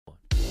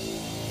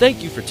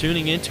Thank you for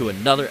tuning in to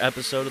another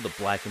episode of the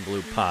Black and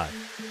Blue Pod.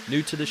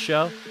 New to the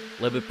show?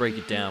 Let me break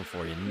it down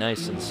for you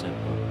nice and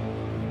simple.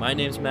 My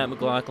name's Matt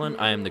McLaughlin.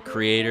 I am the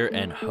creator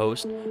and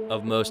host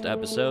of most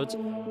episodes.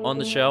 On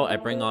the show, I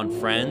bring on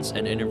friends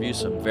and interview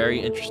some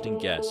very interesting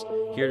guests.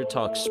 Here to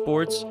talk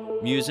sports,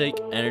 music,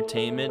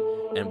 entertainment,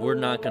 and we're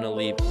not going to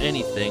leave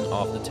anything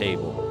off the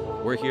table.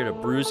 We're here to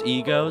bruise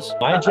egos.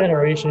 My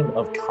generation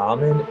of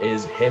common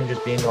is him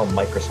just being on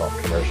Microsoft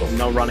commercials.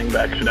 No running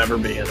back should ever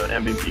be in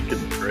an MVP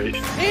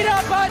consideration. Eat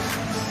up, bud!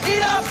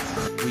 Eat up!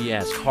 We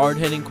ask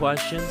hard-hitting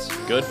questions.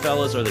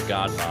 Goodfellas or The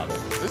Godfather.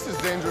 This is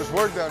dangerous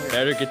work down here.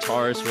 Better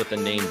guitarists with the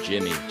name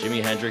Jimmy.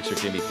 Jimi Hendrix or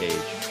Jimmy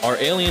Page. Are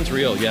aliens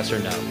real, yes or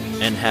no?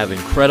 And have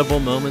incredible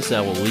moments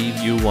that will leave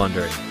you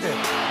wondering.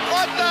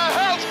 What the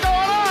hell's going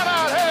on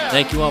out here?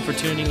 Thank you all for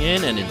tuning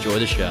in and enjoy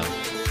the show.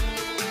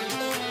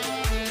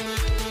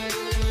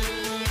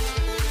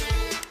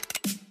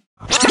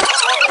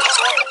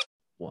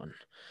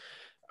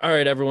 All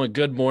right, everyone,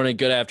 good morning,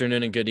 good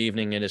afternoon, and good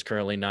evening. It is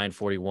currently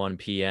 9:41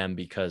 p.m.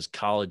 because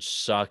college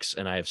sucks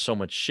and I have so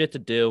much shit to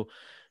do.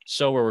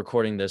 So we're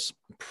recording this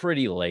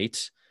pretty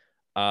late,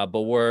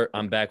 but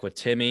I'm back with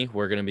Timmy.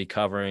 We're going to be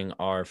covering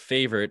our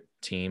favorite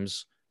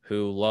teams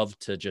who love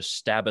to just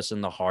stab us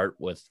in the heart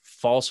with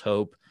false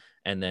hope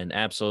and then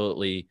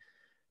absolutely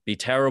be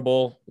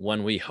terrible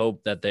when we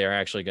hope that they are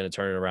actually going to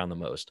turn it around the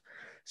most.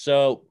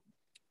 So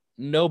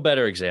no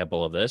better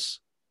example of this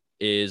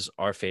is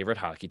our favorite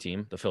hockey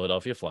team, the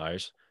Philadelphia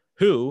Flyers,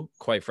 who,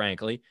 quite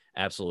frankly,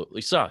 absolutely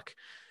suck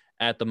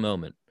at the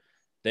moment.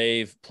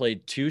 They've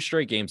played 2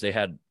 straight games. They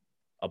had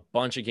a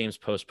bunch of games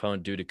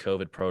postponed due to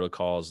COVID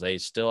protocols. They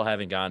still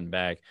haven't gotten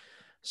back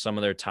some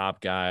of their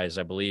top guys.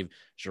 I believe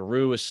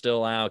Giroux is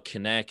still out,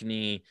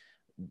 Konechny.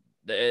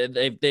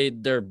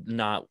 They're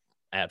not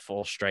at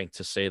full strength,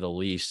 to say the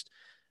least.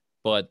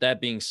 But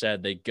that being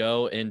said, they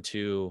go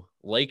into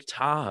Lake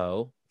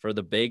Tahoe for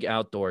the big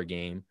outdoor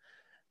game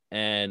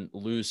and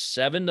lose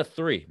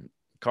 7-3.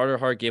 Carter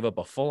Hart gave up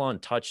a full-on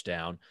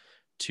touchdown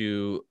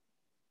to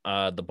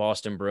the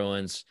Boston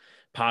Bruins.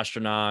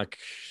 Pastrnak,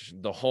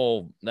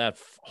 that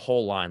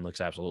whole line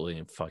looks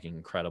absolutely fucking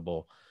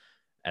incredible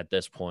at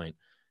this point.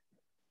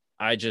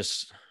 I'm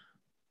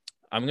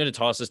going to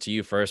toss this to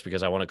you first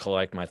because I want to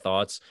collect my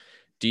thoughts.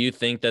 Do you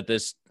think that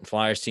this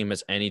Flyers team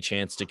has any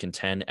chance to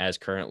contend as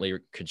currently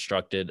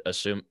constructed,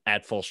 assume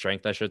at full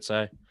strength, I should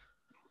say?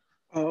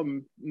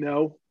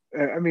 No.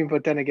 I mean,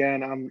 but then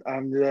again,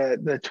 I'm the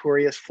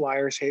notorious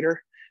Flyers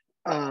hater.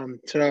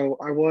 So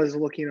I was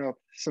looking up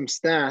some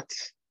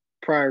stats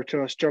prior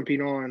to us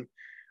jumping on.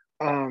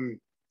 And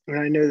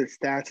I know that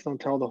stats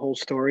don't tell the whole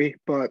story,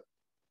 but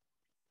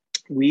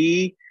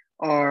we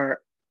are,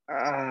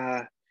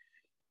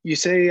 you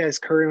say as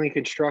currently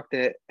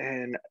constructed,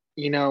 and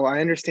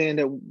I understand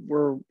that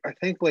we're, I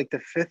think, like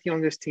the 5th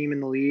youngest team in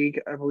the league,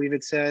 I believe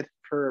it said,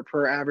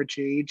 per average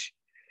age.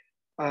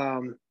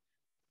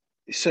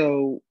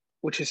 So,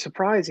 which is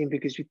surprising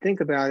because you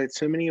think about it,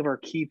 so many of our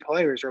key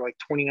players are like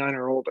 29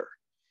 or older.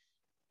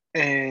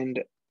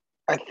 And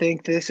I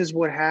think this is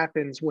what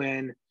happens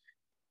when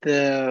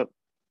the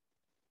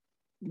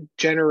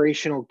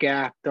generational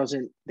gap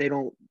they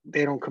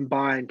don't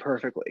combine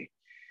perfectly.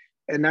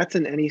 And that's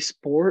in any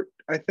sport,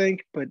 I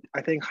think. But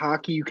I think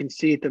hockey, you can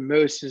see it the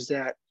most is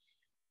that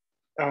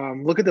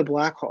look at the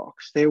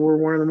Blackhawks. They were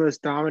one of the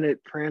most dominant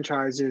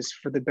franchises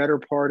for the better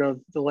part of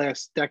the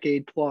last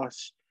decade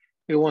plus.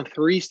 They won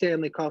 3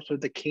 Stanley Cups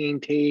with the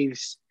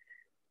Kane-Taves,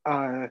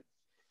 duo.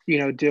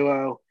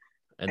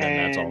 And then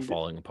that's all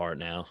falling apart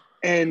now.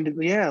 And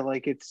yeah,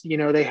 like it's,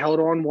 they held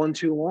on one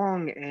too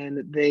long,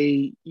 and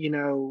they,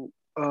 the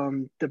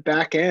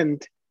back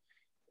end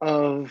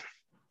of,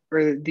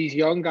 or these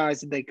young guys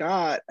that they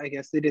got, I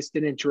guess they just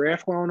didn't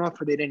draft well enough,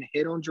 or they didn't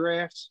hit on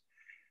drafts.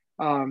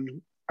 I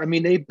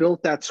mean, they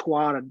built that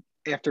squad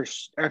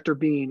after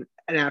being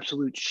an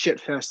absolute shit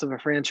fest of a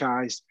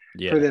franchise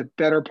for the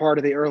better part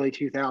of the early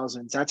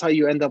 2000s. That's how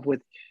you end up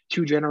with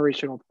 2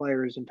 generational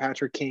players in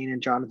Patrick Kane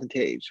and Jonathan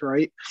Taves,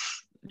 right?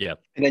 Yeah.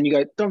 And then you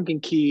got Duncan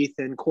Keith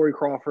and Corey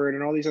Crawford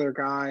and all these other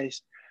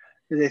guys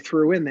that they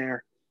threw in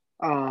there.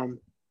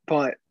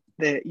 But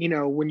that,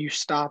 when you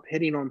stop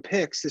hitting on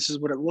picks, this is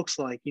what it looks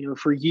like.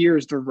 For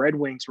years, the Red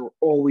Wings were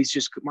always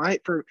just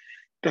for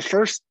the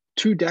first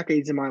 2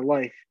 decades of my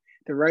life,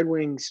 the Red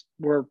Wings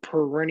were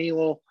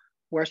perennial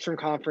Western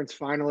Conference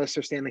finalists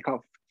or Stanley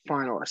Cup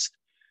finalists.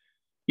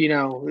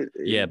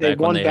 Back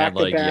when they had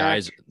like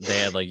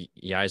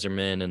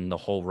Yzerman and the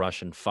whole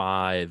Russian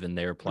 5, and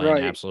they were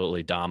playing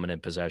absolutely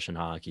dominant possession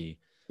hockey.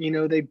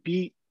 They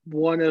beat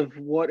one of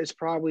what is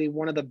probably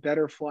one of the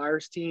better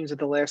Flyers teams of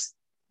the last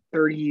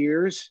 30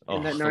 years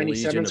in that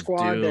 97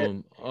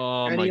 squad.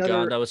 Oh my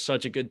God, that was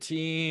such a good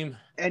team.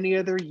 Any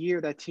other year,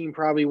 that team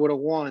probably would have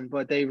won,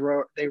 but they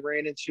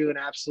ran into an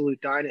absolute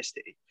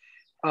dynasty.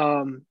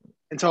 And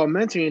so I'm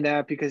mentioning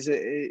that because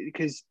they,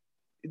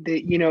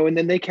 and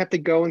then they kept it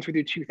going through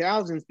the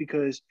 2000s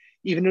because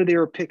even though they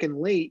were picking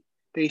late,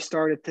 they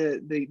started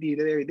to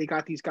they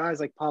got these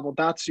guys like Pavel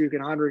Datsyuk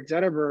and Henrik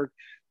Zetterberg,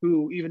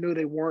 who, even though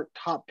they weren't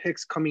top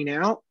picks coming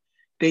out,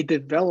 they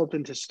develop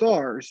into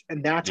stars,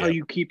 and that's how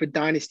you keep a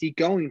dynasty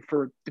going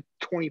for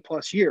 20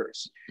 plus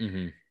years.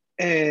 Mm-hmm.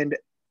 And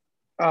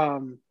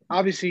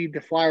obviously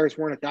the Flyers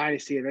weren't a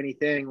dynasty of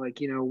anything. Like,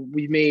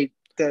 we made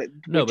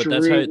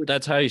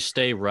that's how you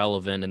stay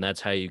relevant, and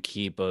that's how you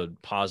keep a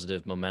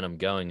positive momentum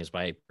going, is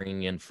by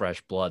bringing in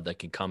fresh blood that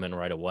can come in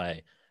right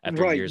away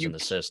after years in the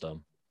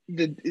system.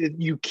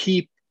 You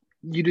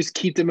just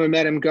keep the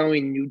momentum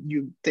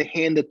going. They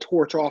hand the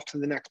torch off to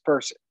the next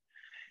person.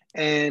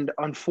 And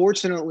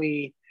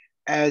unfortunately,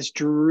 as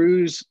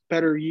Giroux's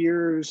better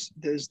years,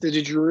 the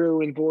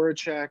Giroux and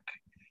Voracek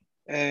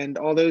and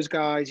all those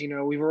guys,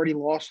 we've already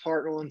lost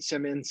Hartnell and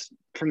Simmons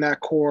from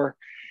that core.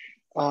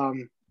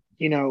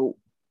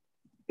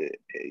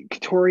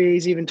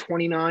 Couturier's even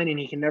 29 and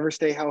he can never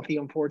stay healthy,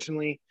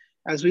 unfortunately.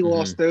 As we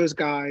lost those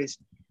guys,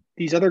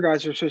 these other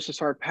guys are supposed to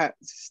start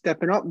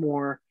stepping up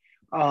more.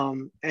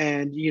 And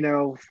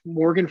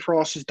Morgan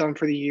Frost is done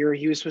for the year.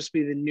 He was supposed to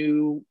be the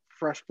new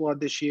fresh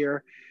blood this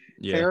year.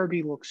 Yeah.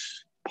 Farabee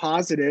looks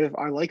positive.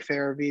 I like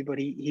Farabee, but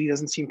he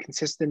doesn't seem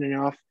consistent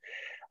enough.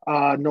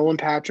 Nolan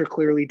Patrick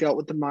clearly dealt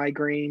with the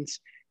migraines.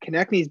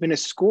 Konechny's been a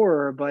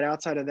scorer, but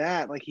outside of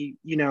that, like he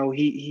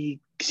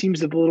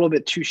seems a little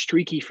bit too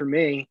streaky for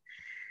me.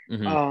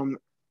 Mm-hmm.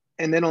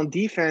 And then on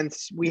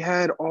defense, we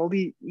had all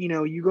the,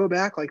 you go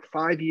back like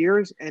 5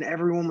 years and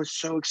everyone was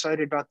so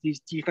excited about these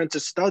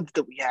defensive studs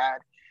that we had.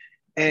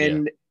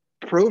 And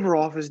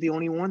Provorov is the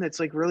only one that's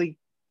like really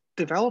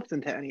developed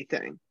into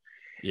anything.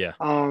 Yeah.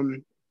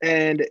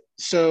 And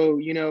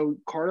so,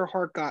 Carter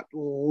Hart got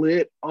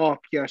lit up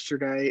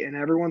yesterday and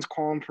everyone's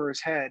calling for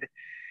his head.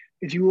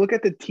 If you look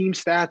at the team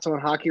stats on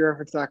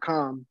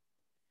hockeyreference.com,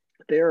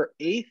 they're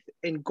 8th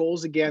in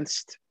goals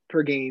against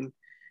per game,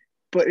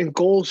 but in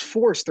goals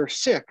forced, they're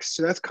 6th.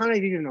 So that's kind of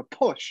even a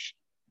push,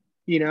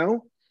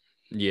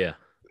 Yeah.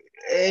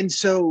 And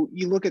so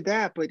you look at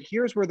that, but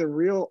here's where the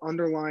real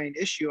underlying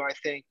issue, I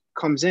think,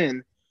 comes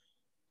in.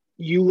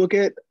 You look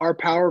at our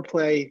power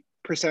play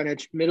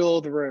percentage, middle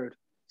of the road,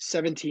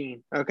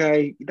 17.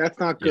 Okay. That's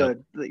not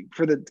good. Like,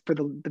 for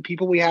the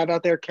people we have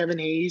out there. Kevin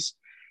Hayes,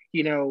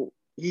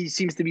 he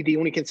seems to be the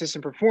only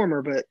consistent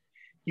performer, but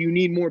you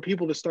need more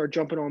people to start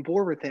jumping on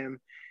board with him.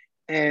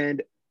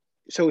 And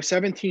so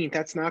 17th,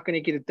 that's not going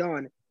to get it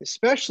done,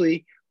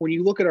 especially when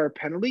you look at our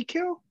penalty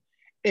kill.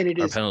 And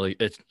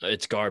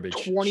it's garbage.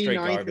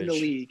 29th in the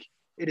league.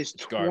 It is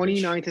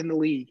 29th in the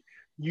league.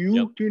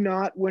 You do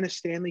not win a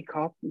Stanley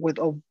Cup with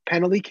a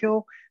penalty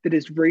kill that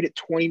is rated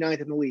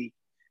 29th in the league.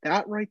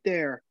 That right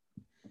there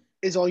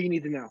is all you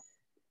need to know.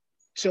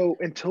 So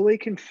until they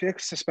can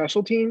fix the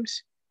special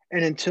teams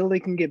and until they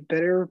can get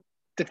better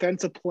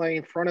defensive play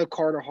in front of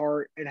Carter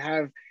Hart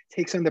and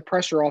take some of the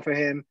pressure off of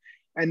him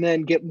and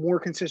then get more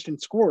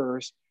consistent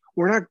scorers,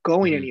 we're not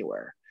going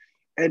anywhere.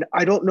 And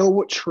I don't know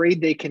what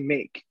trade they can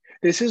make.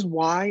 This is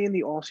why in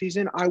the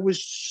offseason I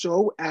was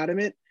so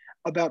adamant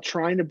about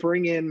trying to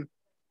bring in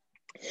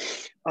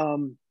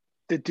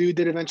the dude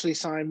that eventually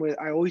signed with,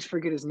 I always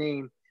forget his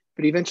name,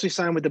 but he eventually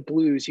signed with the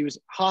Blues. He was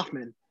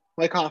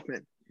Mike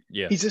Hoffman.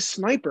 Yeah. He's a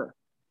sniper.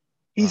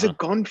 He's a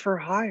gun for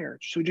hire.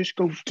 So just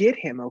go get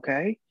him,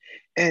 okay?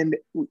 And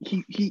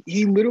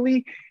he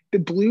literally, the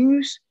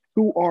Blues,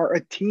 who are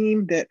a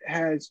team that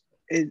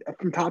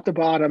from top to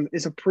bottom,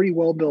 is a pretty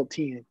well-built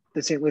team,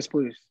 the St. Louis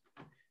Blues.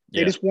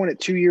 They just won it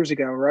 2 years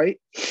ago, right?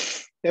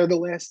 They're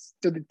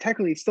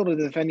technically still the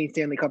defending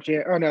Stanley Cup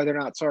champion. Oh, no, they're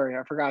not. Sorry.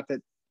 I forgot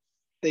that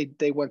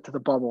they went to the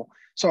bubble.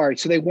 Sorry.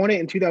 So they won it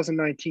in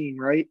 2019,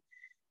 right?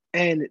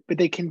 But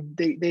they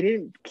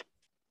didn't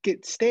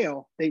get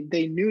stale.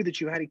 They knew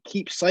that you had to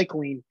keep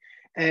cycling.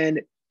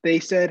 And they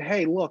said,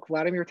 hey, look,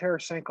 Vladimir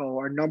Tarasenko,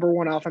 our number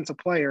one offensive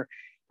player,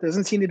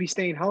 doesn't seem to be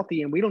staying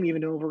healthy, and we don't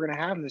even know if we're going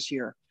to have him this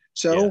year.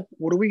 So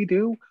what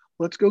do?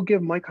 Let's go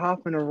give Mike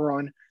Hoffman a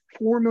run.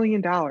 $4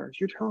 million.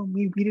 You're telling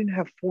me we didn't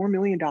have $4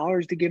 million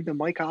to give to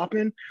Mike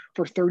Hoffman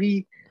for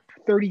 30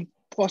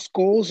 plus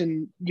goals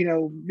and,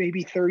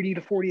 maybe 30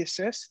 to 40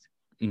 assists?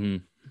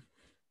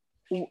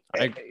 Mm-hmm.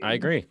 I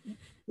agree.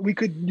 We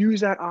could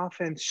use that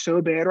offense so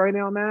bad right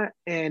now, Matt.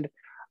 And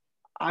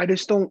I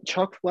just don't –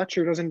 Chuck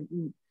Fletcher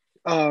doesn't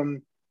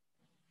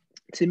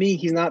to me,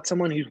 he's not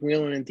someone who's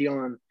wheeling and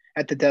dealing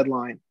at the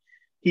deadline.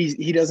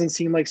 He doesn't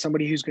seem like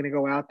somebody who's going to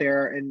go out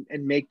there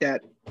and make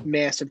that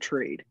massive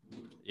trade.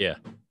 Yeah.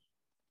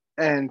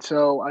 And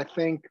so I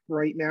think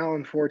right now,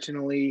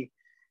 unfortunately,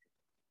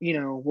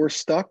 we're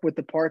stuck with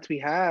the parts we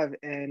have.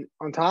 And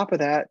on top of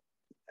that,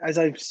 as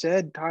I've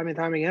said time and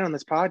time again on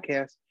this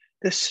podcast,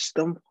 this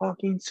system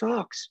fucking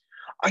sucks.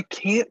 I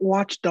can't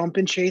watch dump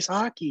and chase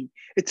hockey.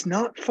 It's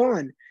not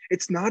fun.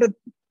 It's not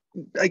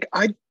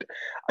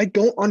I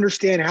don't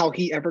understand how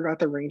he ever got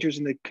the Rangers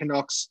and the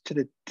Canucks to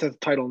the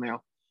title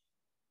now.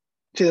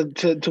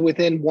 To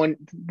within one,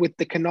 with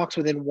the Canucks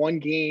within one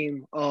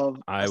game of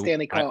a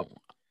Stanley Cup.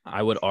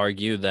 I would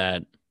argue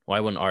that I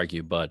wouldn't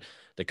argue, but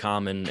the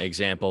common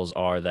examples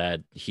are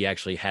that he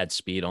actually had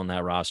speed on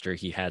that roster.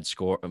 He had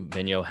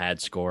Vigneault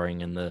had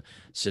scoring in the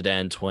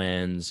Sedan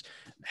twins.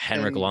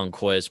 Henrik And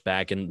Lundqvist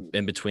back in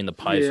between the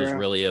pipes was yeah.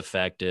 really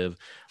effective.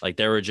 Like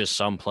there were just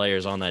some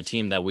players on that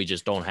team that we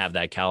just don't have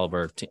that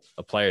caliber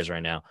of players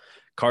right now.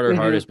 Carter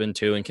Hart has been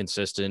too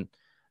inconsistent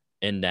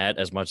in net,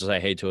 as much as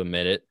I hate to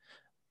admit it.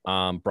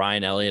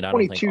 Brian Elliott, I don't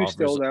think 22 offers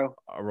still though.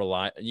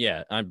 a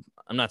Yeah, I'm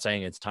not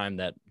saying it's time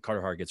that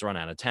Carter Hart gets run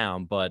out of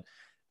town, but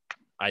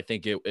I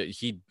think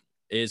he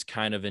is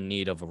kind of in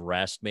need of a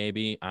rest.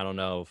 Maybe I don't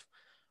know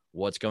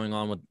what's going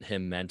on with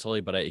him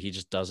mentally, but he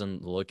just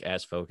doesn't look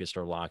as focused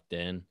or locked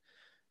in.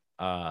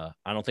 I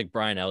don't think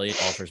Brian Elliott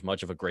offers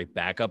much of a great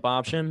backup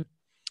option.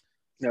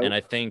 Nope. And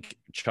I think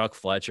Chuck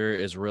Fletcher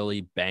is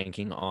really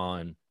banking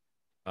on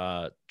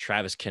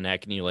Travis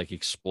Konechny like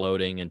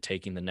exploding and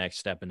taking the next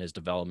step in his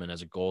development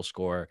as a goal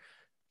scorer,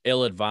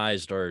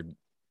 ill-advised or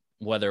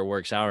whether it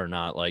works out or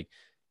not. Like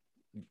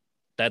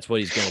that's what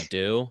he's going to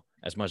do,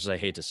 as much as I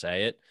hate to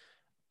say it.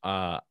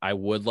 I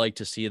would like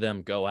to see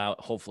them go out.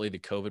 Hopefully the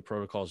COVID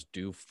protocols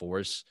do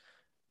force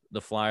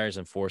the Flyers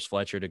and force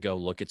Fletcher to go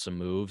look at some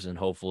moves and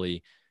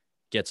hopefully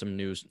get some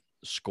new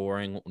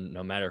scoring,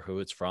 no matter who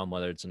it's from,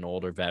 whether it's an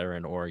older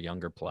veteran or a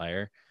younger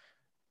player.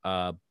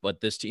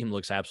 But this team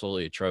looks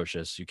absolutely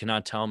atrocious. You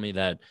cannot tell me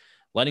that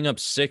letting up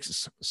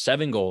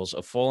 6-7 goals,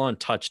 a full-on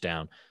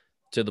touchdown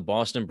to the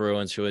Boston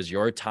Bruins, who is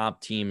your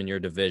top team in your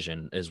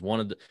division, is one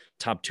of the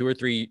top 2 or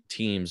 3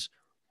 teams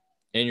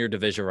in your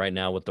division right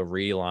now with the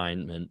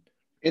realignment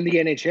in the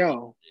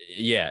NHL.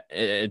 Yeah,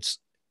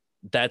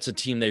 that's a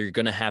team that you're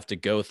going to have to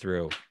go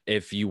through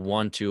if you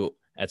want to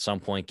at some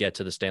point get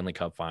to the Stanley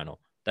Cup final.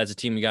 That's a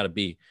team you got to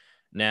beat.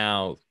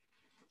 Now,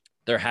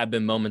 there have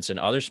been moments in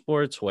other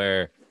sports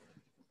where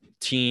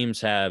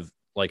teams have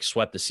like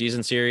swept the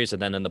season series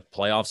and then in the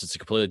playoffs it's a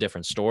completely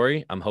different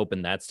story. I'm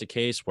hoping that's the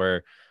case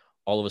where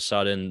all of a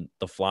sudden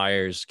the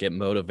Flyers get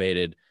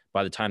motivated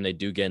by the time they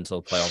do get into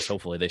the playoffs.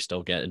 Hopefully they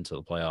still get into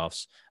the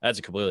playoffs. That's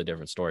a completely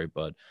different story,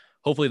 but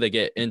hopefully they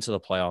get into the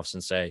playoffs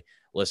and say,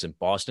 listen,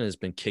 Boston has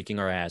been kicking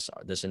our ass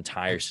this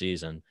entire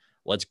season.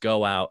 Let's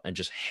go out and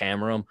just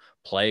hammer them,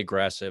 play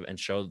aggressive, and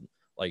show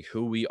like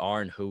who we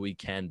are and who we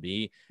can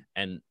be.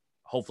 And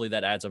hopefully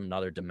that adds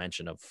another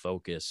dimension of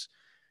focus.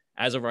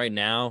 As of right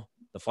now,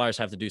 the Flyers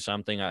have to do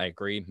something. I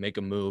agree. Make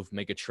a move,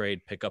 make a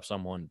trade, pick up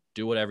someone,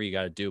 do whatever you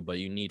got to do, but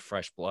you need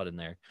fresh blood in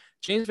there.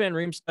 James Van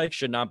Riemsdyk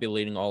should not be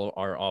leading all of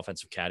our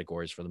offensive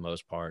categories for the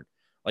most part.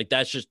 Like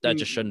that just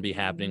shouldn't be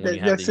happening when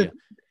you have the.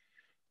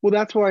 Well,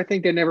 that's why I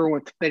think they never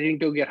went. They didn't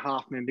go get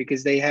Hoffman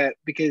because they have.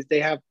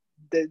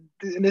 And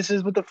this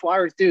is what the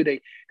Flyers do.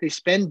 They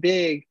spend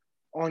big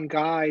on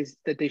guys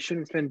that they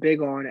shouldn't spend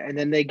big on, and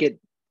then they get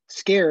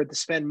scared to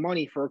spend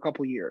money for a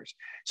couple years.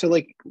 So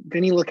like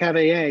Vinny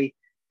Lecavalier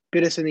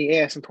bit us in the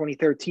ass in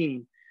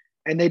 2013,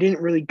 and they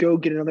didn't really go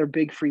get another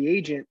big free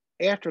agent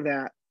after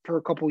that for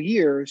a couple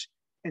years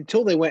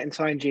until they went and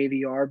signed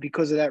JVR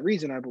because of that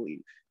reason, I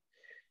believe.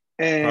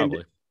 And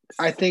probably.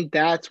 I think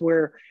that's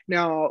where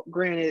now,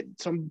 granted,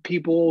 some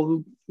people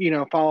who,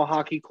 follow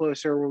hockey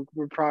closer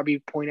would probably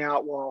point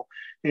out, well,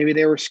 maybe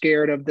they were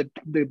scared of the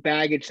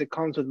baggage that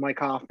comes with Mike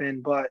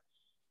Hoffman, but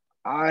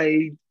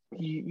I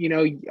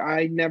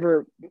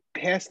never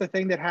passed the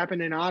thing that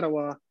happened in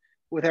Ottawa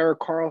with Erik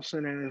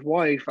Karlsson and his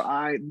wife.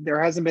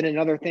 There hasn't been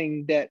another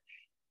thing that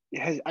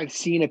I've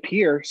seen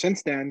appear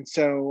since then.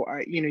 So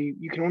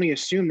you can only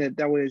assume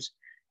that was,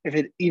 if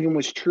it even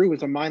was true,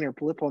 was a minor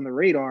blip on the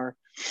radar.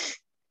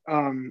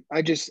 And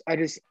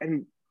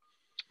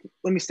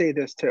let me say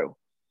this too.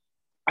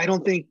 I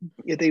don't think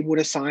if they would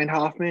have signed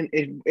Hoffman,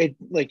 it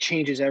like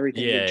changes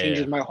everything. Yeah, it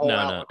changes my whole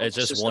outlook. No, it's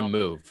just system. One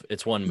move.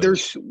 It's one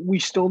move. We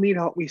still need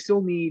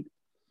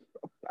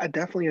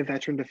definitely a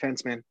veteran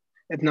defenseman,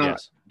 if not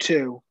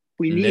two.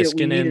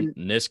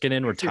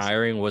 Niskanen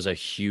retiring was a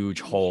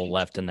huge hole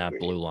left in that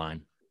blue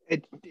line.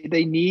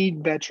 They need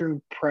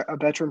a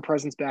veteran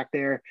presence back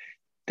there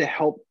to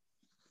help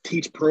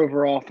teach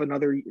Provorov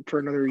for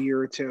another year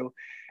or two.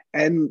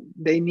 And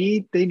they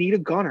need a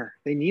gunner.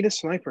 They need a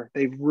sniper.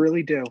 They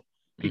really do.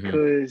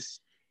 Because,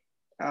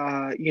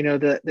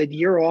 the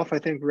year off, I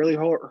think, really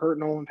hurt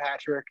Nolan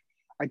Patrick.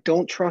 I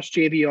don't trust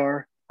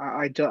JVR.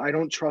 I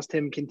don't trust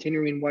him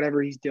continuing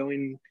whatever he's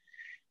doing.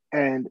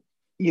 And,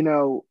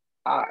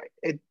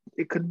 it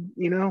could,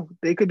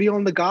 they could be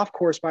on the golf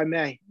course by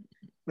May.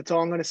 That's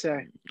all I'm going to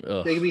say.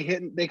 Ugh. They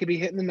could be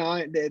hitting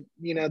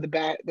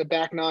the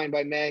back nine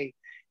by May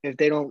if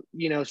they don't,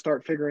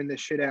 start figuring this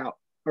shit out.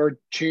 Or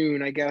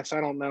June, I guess. I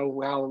don't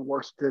know how it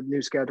works with the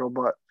new schedule,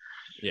 but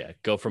yeah,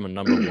 go from a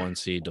number 1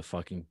 seed to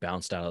fucking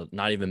bounced out,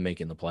 not even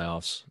making the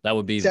playoffs. That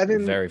would be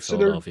very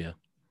Philadelphia.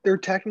 They're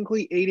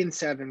technically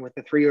 8-7 with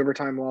the 3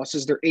 overtime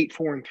losses. They're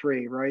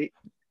 8-4-3, right?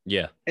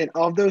 Yeah. And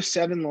of those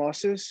 7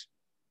 losses,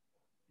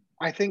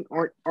 I think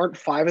aren't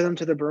 5 of them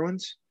to the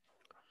Bruins?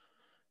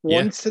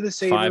 One's to the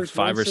Sabres.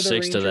 5 or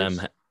 6 to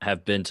them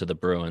have been to the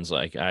Bruins.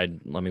 Let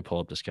me pull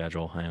up the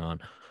schedule. Hang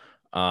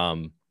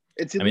on.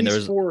 It's at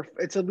least 4.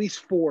 It's at least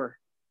 4.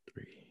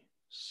 3,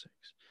 6.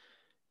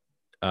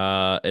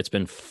 It's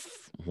been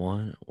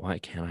one. Why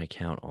can't I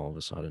count all of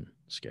a sudden?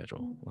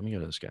 Schedule. Let me go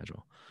to the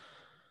schedule.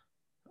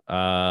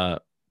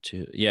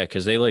 Two. Yeah,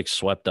 because they like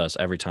swept us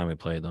every time we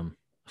played them.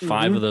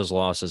 5 of those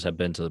losses have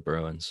been to the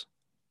Bruins.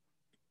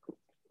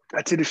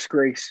 That's a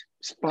disgrace.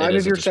 5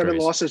 of your 7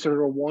 losses are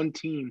to one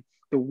team.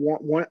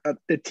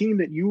 The team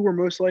that you were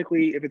most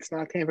likely, if it's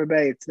not Tampa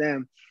Bay, it's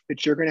them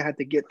that you're going to have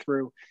to get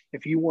through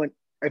if you want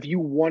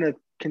to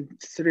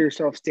consider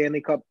yourself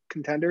Stanley Cup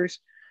contenders,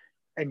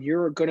 and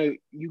you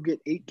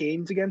get 8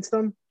 games against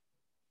them.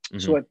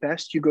 So at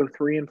best you go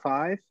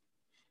 3-5.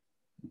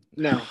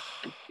 No,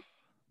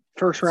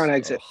 first round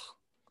exit.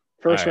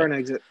 First round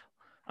exit.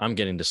 I'm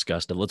getting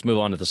disgusted. Let's move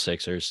on to the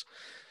Sixers.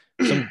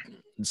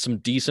 Some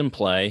decent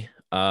play.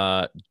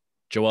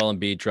 Joel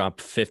Embiid dropped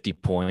 50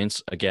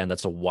 points. Again,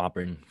 that's a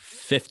whopping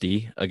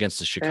 50 against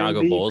the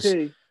Chicago Bulls.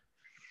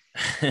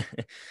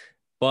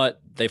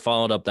 But they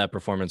followed up that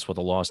performance with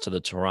a loss to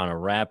the Toronto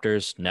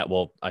Raptors.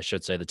 I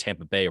should say the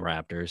Tampa Bay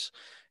Raptors,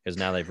 because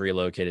now they've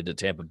relocated to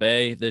Tampa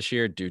Bay this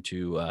year due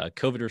to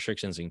COVID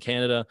restrictions in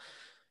Canada.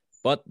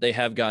 But they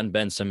have gotten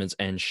Ben Simmons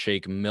and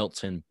Shake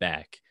Milton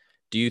back.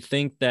 Do you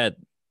think that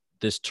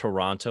this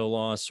Toronto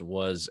loss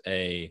was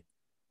a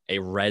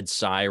red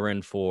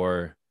siren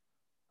for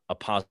a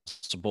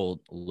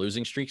possible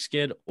losing streak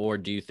skid, or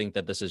do you think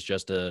that this is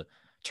just a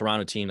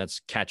Toronto team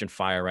that's catching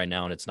fire right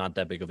now and it's not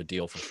that big of a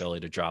deal for Philly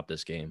to drop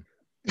this game?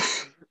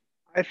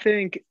 I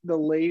think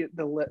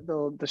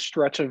the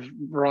stretch of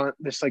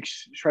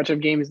stretch of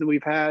games that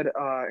we've had,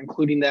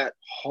 including that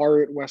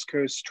hard West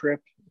Coast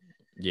trip,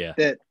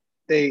 that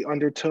they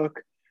undertook,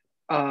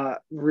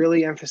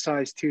 really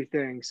emphasized 2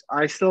 things.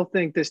 I still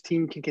think this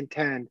team can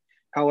contend.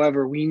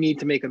 However, we need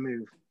to make a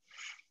move.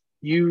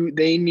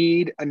 They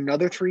need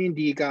another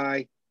 3-and-D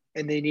guy,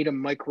 and they need a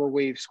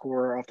microwave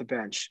scorer off the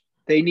bench.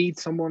 They need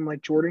someone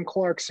like Jordan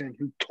Clarkson,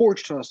 who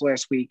torched us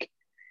last week.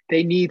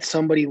 They need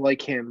somebody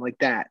like him, like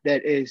that.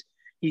 That is,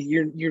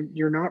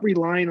 you're not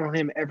relying on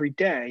him every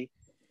day,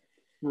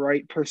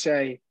 right, per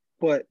se.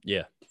 But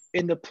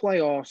in the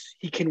playoffs,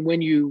 he can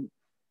win you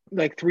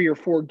like 3 or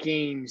 4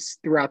 games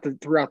throughout the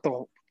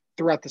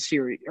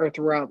series or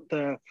throughout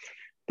the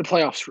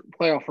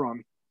playoff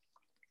run.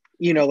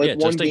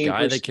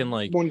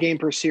 One game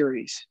per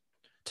series.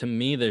 To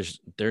me,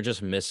 they're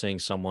just missing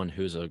someone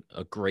who's a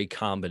great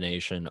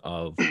combination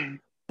of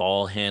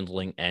ball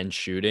handling and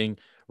shooting.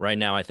 Right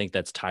now, I think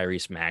that's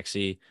Tyrese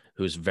Maxey,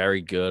 who's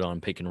very good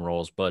on pick and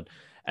rolls. But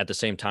at the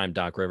same time,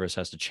 Doc Rivers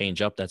has to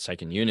change up that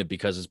second unit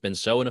because it's been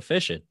so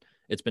inefficient.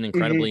 It's been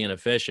incredibly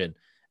inefficient.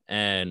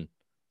 And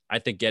I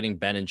think getting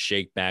Ben and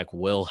Shake back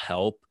will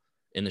help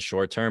in the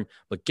short term.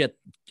 But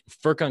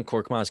Furkan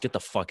Korkmaz, get the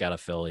fuck out of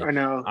Philly. I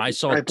know. I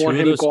saw I want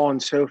him gone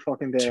so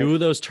fucking bad. 2 of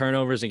those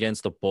turnovers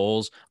against the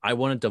Bulls. I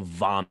wanted to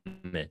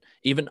vomit.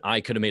 Even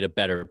I could have made a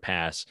better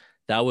pass.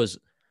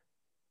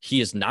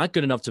 He is not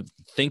good enough to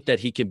think that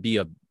he could be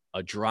a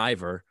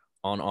driver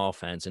on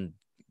offense and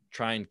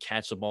try and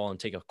catch the ball and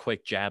take a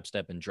quick jab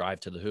step and drive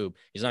to the hoop.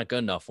 He's not good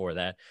enough for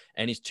that.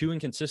 And he's too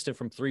inconsistent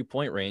from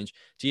 3-point range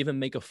to even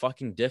make a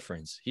fucking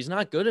difference. He's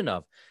not good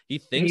enough. He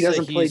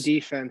doesn't play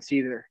defense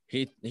either.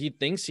 He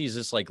thinks he's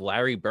this like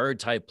Larry Bird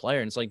type player.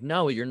 And it's like,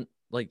 no, you're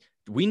like,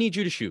 we need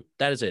you to shoot.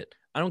 That is it.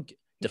 I don't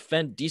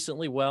defend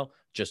decently well.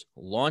 Just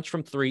launch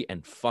from 3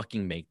 and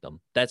fucking make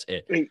them. That's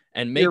it.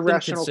 And make them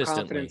consistently.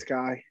 Confidence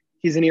guy.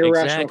 He's an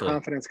irrational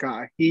confidence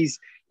guy. He's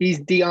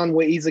Dion.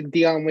 He's like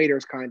Dion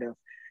Waiters kind of.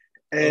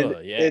 And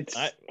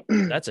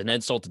that's an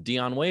insult to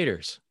Dion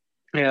Waiters.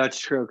 Yeah, that's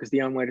true because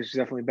Dion Waiters is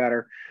definitely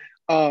better.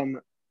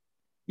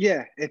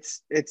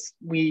 There's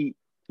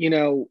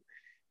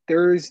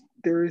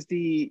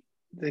the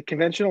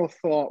conventional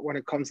thought when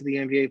it comes to the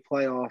NBA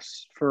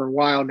playoffs for a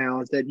while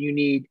now is that you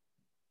need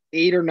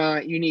 8 or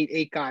 9. You need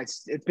 8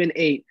 guys. It's been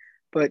 8,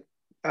 but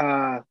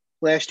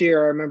last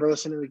year I remember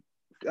listening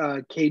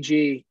to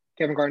KG.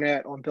 Kevin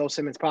Garnett on Bill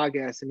Simmons'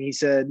 podcast, and he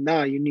said,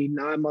 "No, you need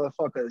 9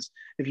 motherfuckers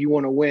if you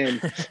want to win."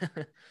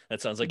 That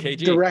sounds like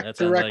KG. Direct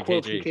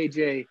quote from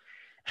KJ,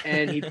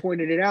 and he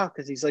pointed it out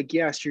because he's like,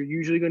 "Yes, you're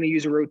usually going to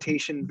use a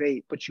rotation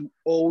bait, but you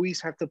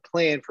always have to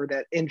plan for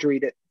that injury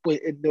that,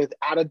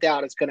 without a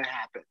doubt, it's going to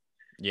happen."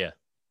 Yeah,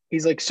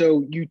 he's like,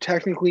 "So you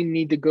technically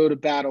need to go to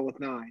battle with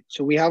 9.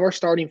 So we have our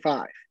starting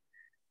 5,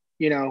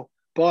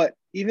 but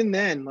even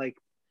then, like,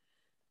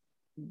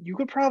 you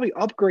could probably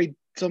upgrade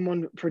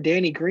someone for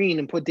Danny Green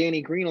and put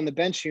Danny Green on the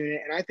bench unit.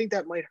 And I think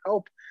that might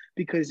help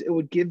because it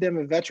would give them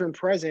a veteran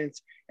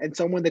presence and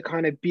someone to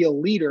kind of be a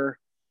leader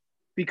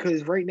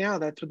because right now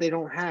that's what they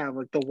don't have.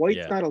 Like the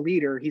White's not a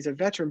leader. He's a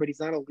veteran, but he's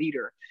not a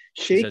leader.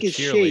 Shake is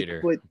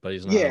Shake, but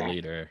he's not a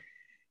leader.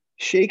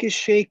 Shake is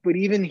Shake, but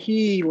even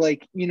he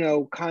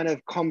kind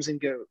of comes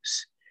and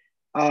goes.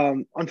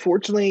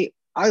 Unfortunately,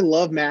 I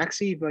love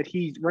Maxey, but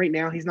right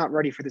now he's not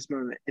ready for this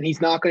moment and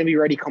he's not going to be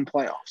ready come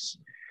playoffs.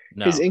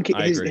 No,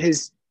 I agree.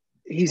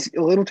 He's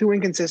a little too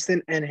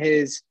inconsistent, and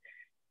his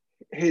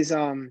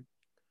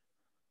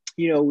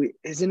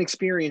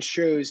inexperience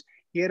shows.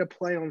 He had a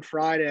play on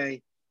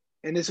Friday,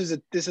 and this is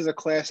a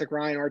classic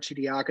Ryan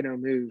Arcidiacono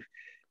move,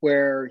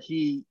 where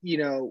he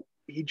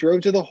he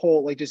drove to the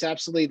hole, like just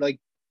absolutely like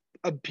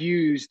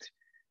abused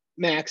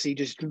Maxey,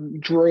 just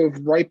drove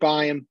right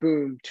by him,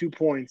 boom, 2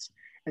 points.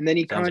 And then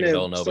he Sounds kind like a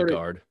of Villanova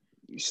guard.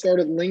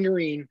 started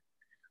lingering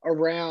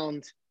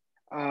around.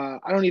 I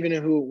don't even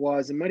know who it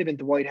was. It might have been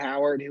Dwight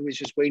Howard, who was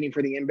just waiting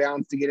for the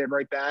inbounds to get it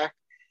right back.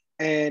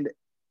 And,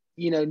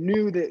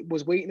 knew that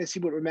was waiting to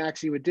see what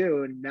Maxey would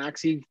do. And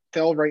Maxey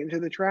fell right into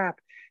the trap,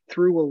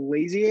 threw a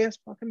lazy ass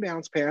fucking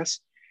bounce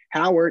pass.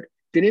 Howard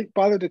didn't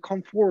bother to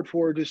come forward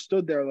for it, just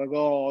stood there like,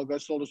 oh, I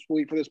guess I'll just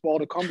wait for this ball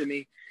to come to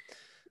me.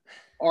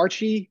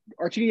 Archie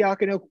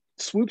Diacono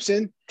swoops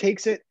in,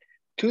 takes it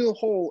to the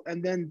hole,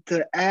 and then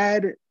to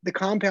add the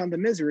compound to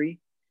misery,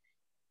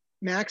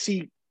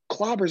 Maxey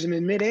clobbers him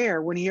in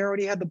midair when he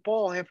already had the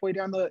ball halfway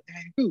down the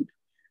hoop.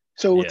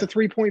 So it's a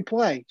 3-point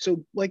play.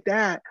 So like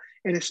that,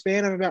 in a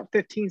span of about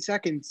 15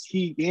 seconds,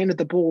 he handed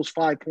the Bulls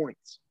 5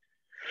 points.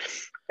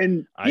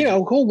 And,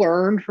 he'll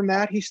learn from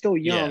that. He's still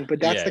young,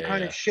 but that's the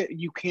kind of shit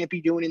you can't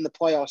be doing in the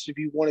playoffs if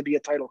you want to be a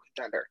title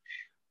contender.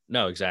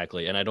 No,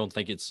 exactly. And I don't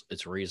think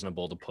it's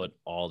reasonable to put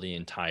all the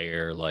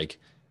entire,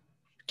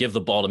 give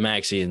the ball to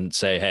Maxey and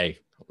say, hey,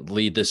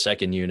 lead this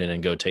second unit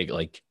and go take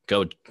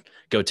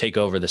take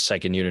over the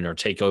second unit or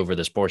take over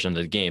this portion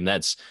of the game.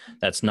 That's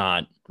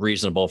not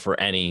reasonable for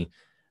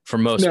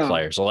most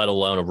players, let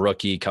alone a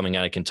rookie coming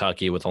out of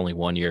Kentucky with only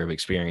 1 year of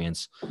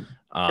experience.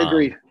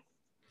 Agreed.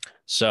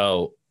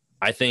 So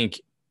I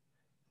think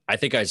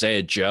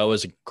Isaiah Joe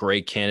is a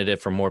great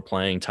candidate for more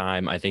playing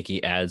time. I think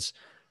he adds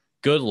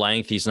good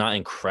length. He's not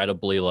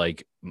incredibly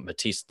like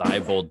Matisse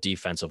Thybulle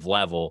defensive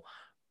level,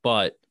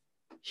 but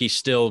he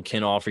still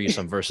can offer you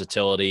some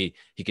versatility.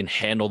 He can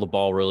handle the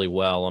ball really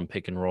well on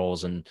pick and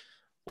rolls. And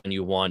when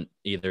you want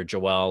either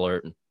Joel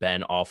or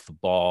Ben off the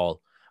ball,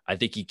 I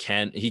think he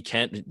can.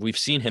 We've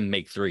seen him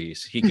make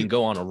threes. He can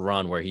go on a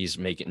run where he's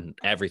making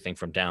everything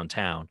from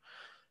downtown.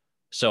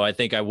 So I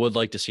think I would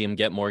like to see him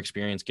get more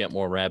experience, get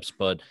more reps,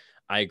 but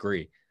I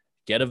agree.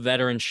 Get a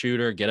veteran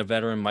shooter, get a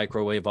veteran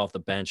microwave off the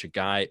bench, a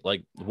guy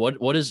like what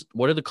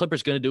are the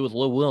Clippers going to do with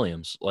Lou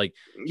Williams? Like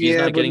he's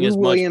not getting as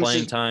much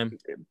playing time.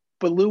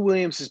 But Lou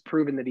Williams has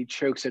proven that he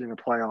chokes it in the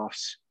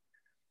playoffs.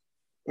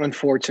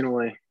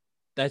 Unfortunately.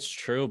 That's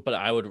true, but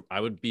I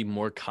would be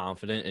more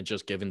confident in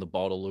just giving the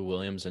ball to Lou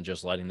Williams and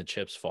just letting the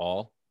chips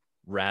fall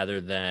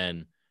rather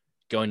than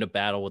going to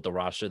battle with the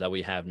roster that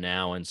we have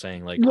now and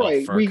saying like,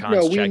 right.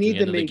 Furkan's checking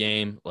into the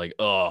game. Like,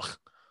 ugh,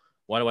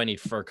 why do I need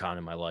Furkan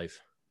in my life?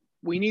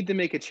 We need to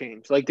make a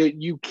change. Like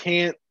you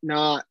can't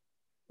not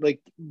like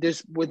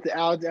this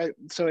without.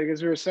 So like,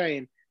 as we were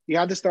saying, you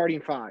have the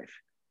starting five,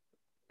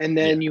 and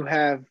then you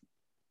have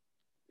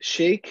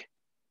Shake,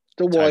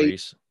 Dwight,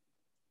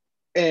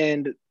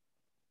 Tyrese.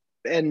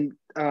 and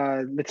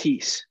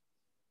Matisse.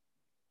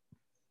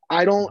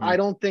 I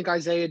don't think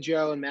Isaiah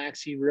Joe and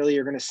Maxey really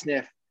are going to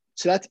sniff.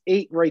 So that's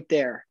 8 right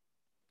there.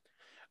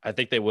 I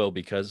think they will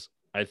because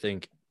I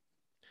think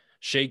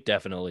Shake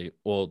definitely.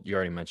 Well, you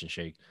already mentioned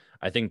Shake.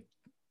 I think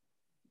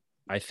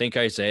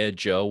Isaiah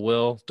Joe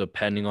will,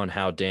 depending on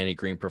how Danny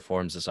Green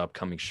performs this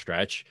upcoming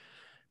stretch.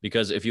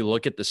 Because if you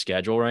look at the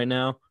schedule right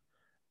now,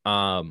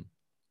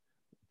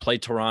 play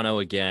Toronto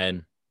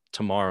again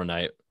tomorrow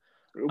night.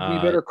 We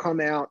better come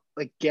out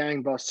like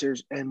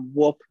gangbusters and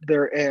whoop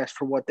their ass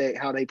for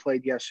how they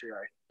played yesterday.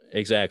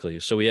 Exactly.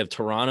 So we have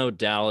Toronto,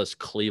 Dallas,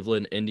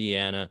 Cleveland,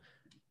 Indiana,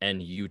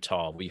 and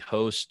Utah. We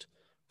host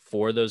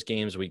 4 of those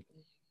games.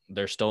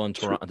 They're still in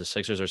Toronto. The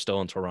Sixers are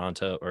still in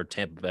Toronto or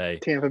Tampa Bay,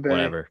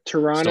 whatever.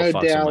 Toronto,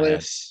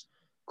 Dallas,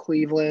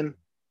 Cleveland,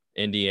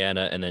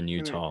 Indiana, and then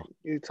Utah.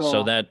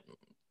 Utah.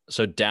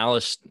 So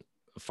Dallas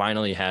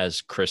finally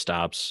has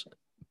Kristaps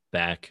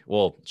back.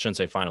 Well, shouldn't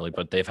say finally,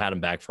 but they've had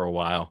him back for a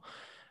while.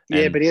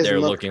 Yeah, but he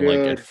hasn't looked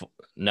good.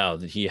 No,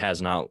 he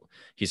has not.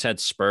 He's had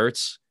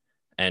spurts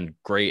and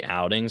great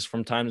outings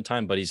from time to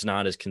time, but he's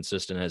not as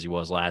consistent as he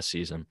was last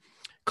season.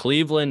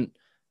 Cleveland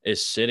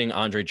is sitting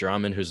Andre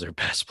Drummond, who's their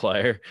best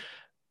player,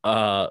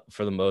 for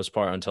the most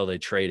part until they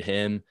trade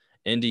him.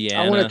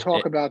 Indiana. I want to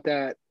talk about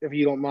that if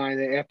you don't mind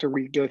after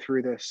we go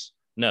through this.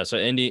 No, so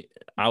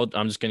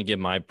I'm just going to give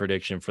my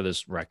prediction for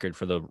this record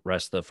for the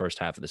rest of the first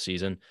half of the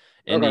season.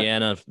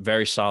 Indiana,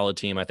 very solid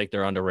team. I think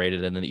they're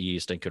underrated in the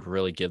East and could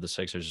really give the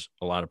Sixers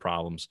a lot of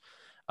problems.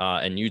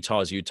 And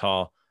Utah is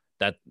Utah.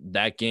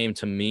 That game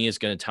to me is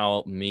going to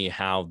tell me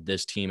how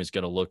this team is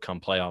going to look come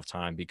playoff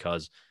time,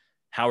 because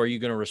how are you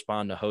going to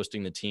respond to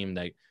hosting the team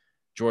that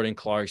Jordan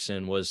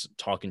Clarkson was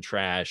talking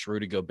trash,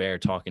 Rudy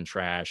Gobert talking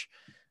trash?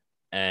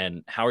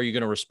 And how are you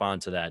going to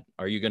respond to that?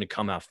 Are you going to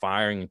come out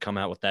firing and come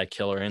out with that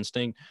killer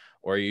instinct,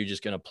 or are you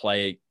just going to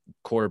play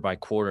quarter by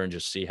quarter and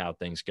just see how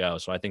things go?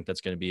 So I think that's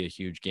going to be a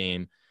huge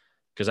game,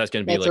 because that's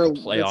going to be like a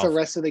playoff. That's the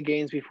rest of the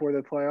games before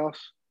the playoffs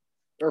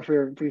or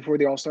before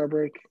the All-Star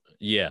break?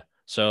 Yeah.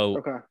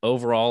 So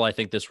overall, I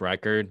think this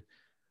record,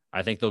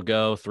 I think they'll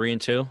go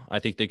 3-2. I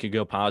think they could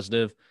go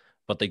positive,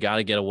 but they got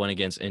to get a win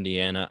against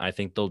Indiana. I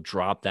think they'll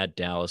drop that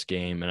Dallas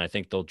game, and I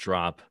think they'll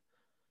drop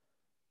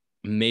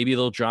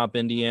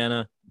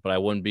Indiana, but I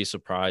wouldn't be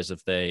surprised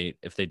if they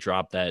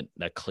drop that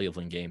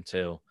Cleveland game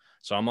too.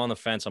 So I'm on the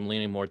fence. I'm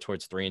leaning more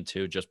towards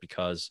 3-2 just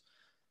because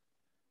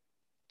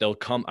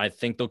I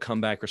think they'll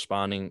come back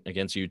responding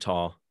against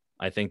Utah.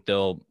 I think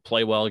they'll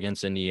play well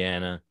against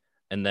Indiana.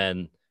 And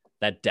then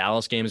that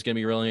Dallas game is going to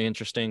be really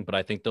interesting, but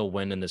I think they'll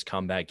win in this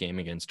comeback game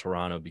against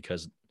Toronto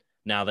because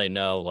now they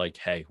know, like,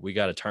 hey, we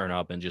got to turn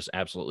up and just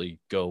absolutely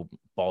go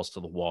balls to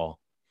the wall.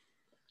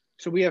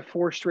 So we have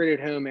 4 straight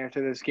at home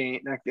after this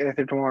game,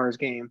 after tomorrow's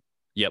game.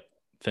 Yep.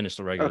 Finish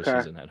the regular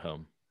season at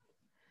home.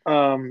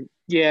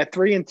 Yeah,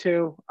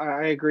 3-2.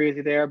 I agree with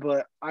you there,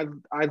 but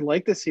I'd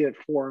like to see it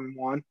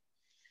 4-1.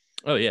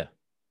 Oh yeah.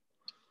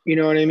 You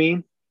know what I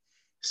mean?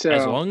 So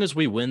as long as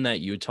we win that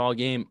Utah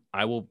game,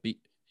 I will be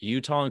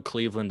Utah and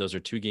Cleveland. Those are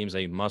 2 games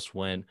they must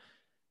win.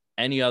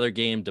 Any other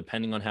game,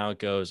 depending on how it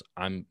goes,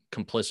 I'm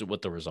complicit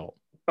with the result.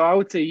 I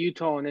would say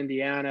Utah and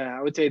Indiana.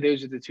 I would say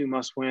those are the 2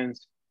 must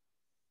wins.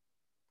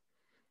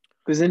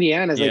 Because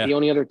Indiana is like the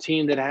only other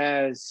team that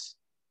has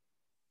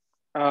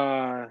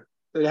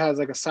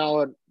like a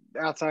solid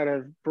outside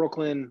of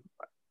Brooklyn,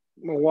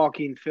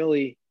 Milwaukee, and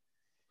Philly.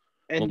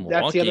 And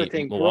that's the other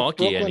thing.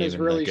 Brooklyn is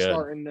really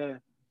starting to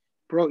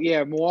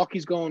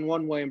Milwaukee's going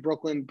one way and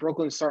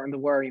Brooklyn's starting to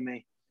worry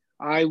me.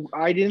 I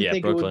didn't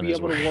think Brooklyn it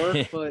would be able to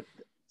work, but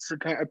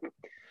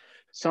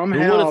somehow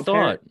who would have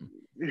thought?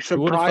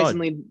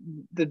 Surprisingly,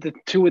 the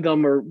 2 of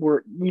them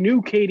were we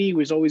knew KD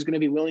was always going to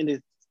be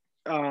willing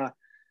to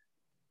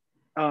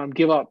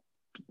give up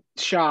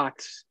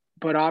shots,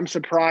 but I'm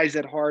surprised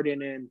that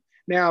Harden and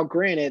now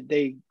granted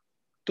they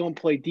don't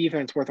play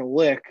defense worth a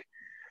lick.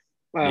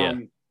 But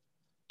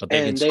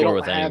they can score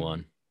with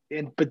anyone.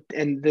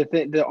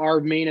 Our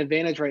main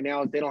advantage right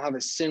now is they don't have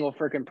a single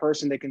freaking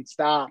person that can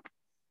stop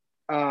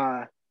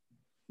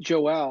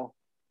Joel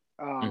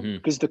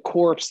because the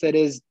corpse that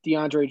is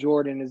DeAndre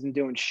Jordan isn't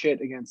doing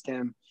shit against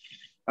him.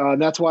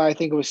 That's why I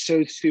think it was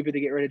so stupid to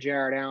get rid of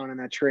Jared Allen in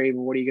that trade.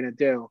 But what are you going to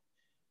do?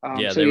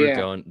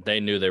 They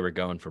knew they were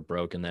going for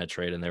broke in that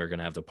trade, and they were going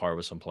to have to part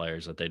with some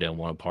players that they didn't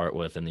want to part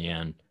with in the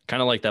end.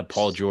 Kind of like that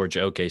Paul George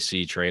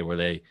OKC trade where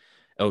they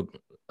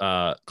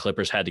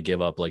Clippers had to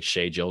give up like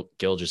Shai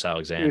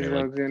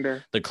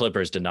Gilgeous-Alexander. The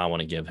Clippers did not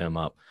want to give him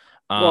up.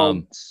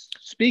 Well,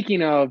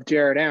 speaking of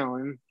Jared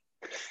Allen,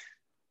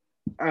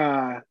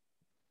 the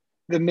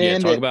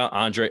man talk about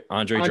Andre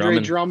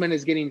Drummond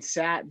is getting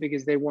sat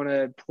because they want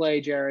to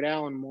play Jared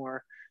Allen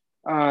more.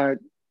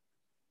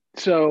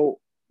 So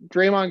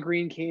Draymond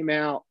Green came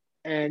out,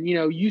 and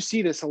you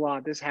see this a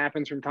lot. This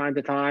happens from time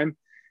to time.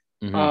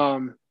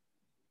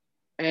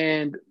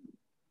 And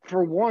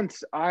for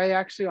once, I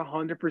actually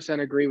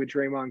 100% agree with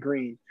Draymond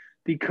Green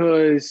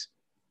because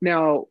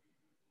now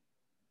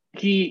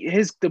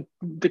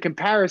the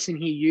comparison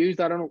he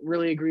used, I don't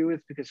really agree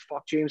with because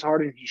fuck James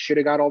Harden. He should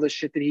have got all this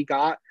shit that he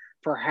got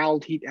for how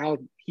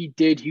he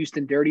did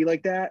Houston dirty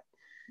like that.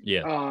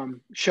 Yeah.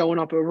 Showing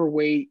up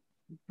overweight,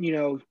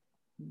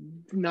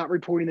 not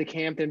reporting the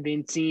camp and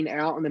being seen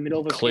out in the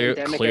middle of a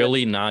pandemic.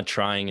 Clearly not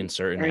trying in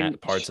certain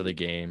parts of the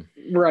game.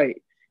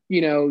 Right.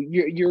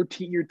 Your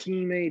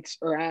teammates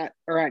are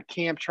at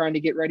camp trying to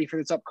get ready for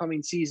this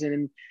upcoming season,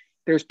 and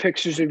there's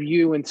pictures of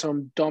you in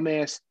some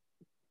dumbass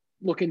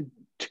looking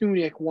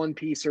tunic, one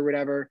piece or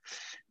whatever.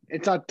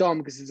 It's not dumb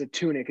because it's a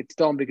tunic. It's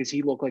dumb because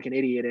he looked like an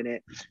idiot in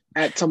it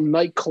at some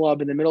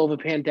nightclub in the middle of a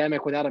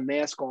pandemic without a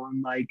mask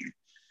on,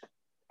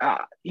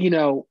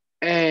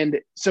 and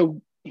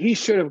so he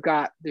should have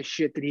got the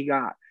shit that he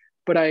got.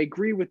 But I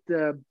agree with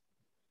the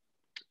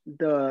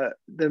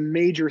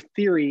major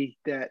theory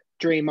that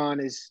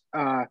Draymond is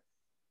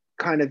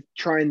kind of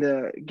trying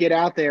to get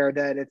out there,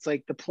 that it's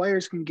like the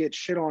players can get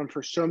shit on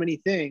for so many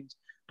things,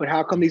 but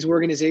how come these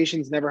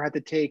organizations never have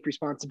to take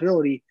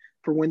responsibility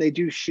for when they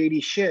do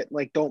shady shit,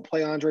 like don't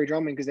play Andre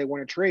Drummond because they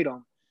want to trade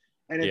him?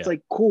 And it's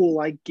like,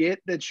 cool, I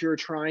get that you're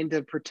trying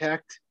to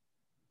protect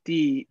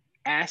the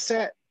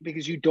asset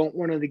because you don't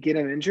want to get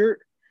him injured.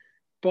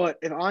 But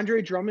if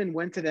Andre Drummond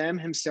went to them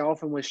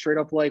himself and was straight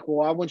up like,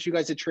 well, I want you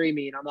guys to trade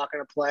me and I'm not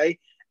going to play,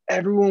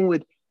 everyone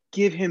would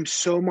give him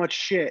so much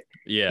shit.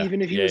 Yeah.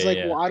 Even if he was like,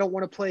 well, I don't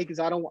want to play because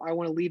I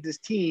want to leave this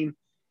team,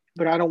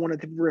 but I don't want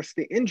to risk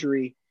the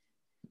injury.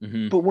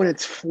 Mm-hmm. But when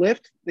it's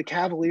flipped, the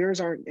Cavaliers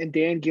aren't, and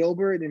Dan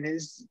Gilbert and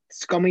his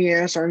scummy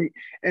ass aren't,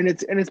 and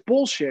it's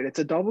bullshit. It's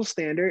a double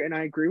standard. And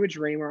I agree with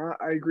Draymond.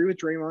 I agree with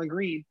Draymond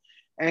Green,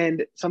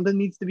 and something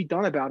needs to be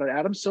done about it.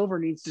 Adam Silver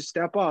needs to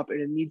step up,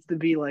 and it needs to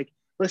be like,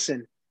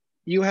 listen,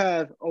 you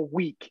have a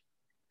week,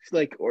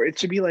 or it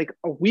should be like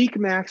a week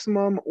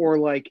maximum, or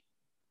like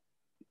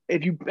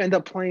if you end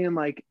up playing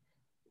like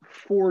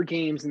 4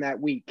 games in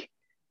that week,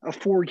 a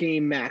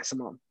 4-game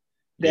maximum.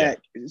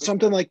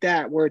 Something like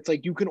that, where it's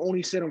like you can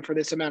only sit them for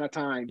this amount of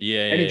time.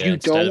 And if you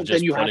don't,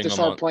 then you have to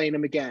start playing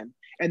them again.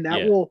 And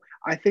that will,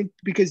 I think,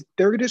 because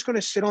they're just going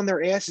to sit on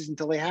their asses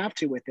until they have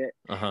to with it.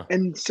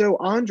 And so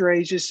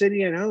Andre is just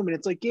sitting at home, and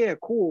it's like, yeah,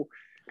 cool.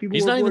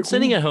 He's not even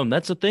sitting at home.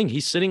 That's the thing.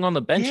 He's sitting on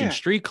the bench in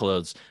street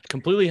clothes,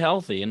 completely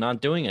healthy and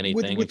not doing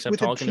anything except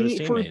talking to his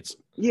teammates.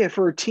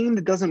 For a team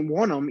that doesn't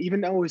want him, even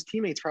though his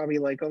teammates probably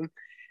like him,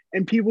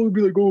 and people would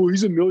be like, oh,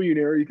 he's a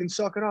millionaire, you can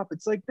suck it up.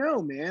 It's like,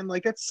 no, man,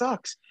 like that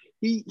sucks.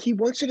 He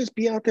wants to just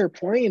be out there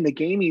playing the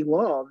game he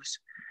loves.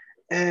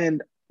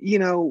 And,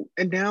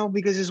 and now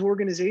because his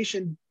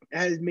organization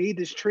has made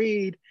this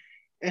trade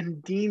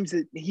and deems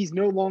that he's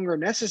no longer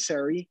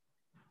necessary,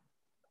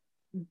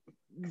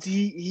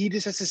 he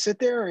just has to sit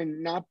there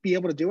and not be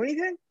able to do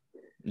anything.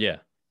 Yeah.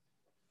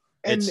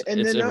 And it's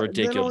then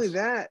ridiculous. not only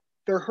that,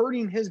 they're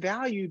hurting his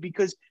value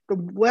because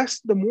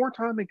the more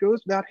time it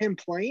goes without him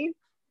playing,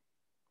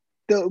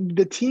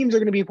 the teams are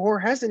going to be more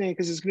hesitant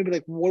because it's going to be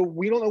like, well,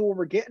 we don't know what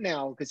we're getting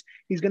now because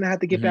he's going to have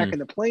to get back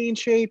into playing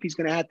shape. He's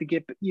going to have to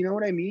get, you know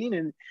what I mean?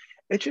 And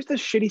it's just a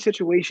shitty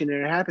situation,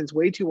 and it happens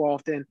way too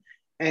often.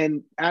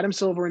 And Adam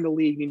Silver in the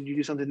league needs to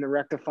do something to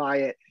rectify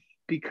it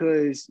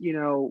because,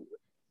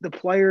 the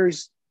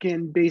players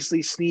can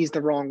basically sneeze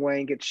the wrong way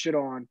and get shit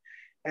on.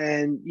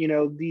 And,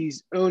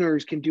 these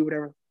owners can do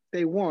whatever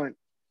they want.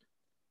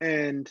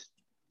 And,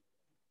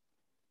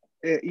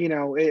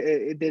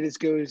 it just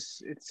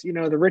goes, it's,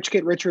 the rich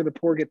get richer, the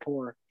poor get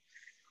poorer.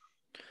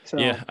 So,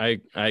 yeah, I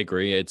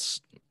agree.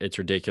 It's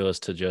ridiculous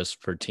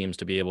for teams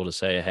to be able to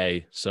say,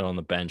 hey, sit on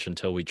the bench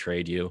until we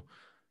trade you.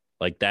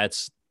 Like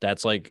that's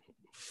like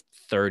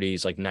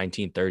 30s, like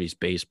 1930s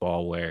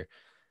baseball where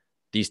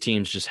these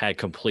teams just had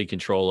complete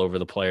control over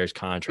the players'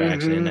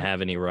 contracts. They didn't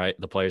have any right.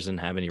 The players didn't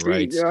have any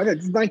rights. Yeah,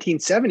 it's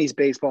 1970s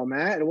baseball,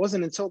 Matt. It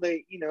wasn't until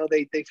they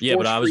forced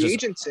but I was free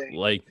just agency.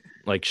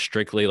 Like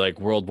strictly like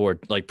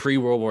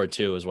pre-World War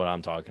II is what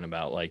I'm talking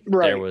about. Like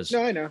right. There was.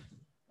 No, I know.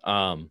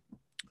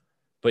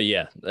 But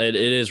yeah, it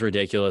is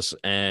ridiculous,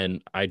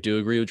 and I do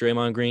agree with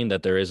Draymond Green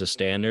that there is a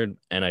standard,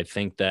 and I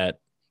think that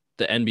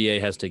the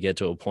NBA has to get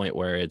to a point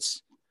where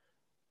it's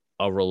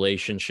a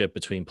relationship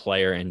between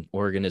player and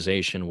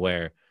organization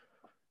where,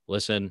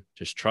 listen,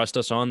 just trust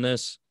us on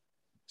this,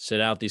 sit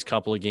out these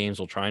couple of games,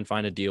 we'll try and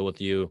find a deal with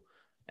you,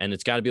 and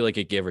it's got to be like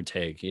a give or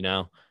take,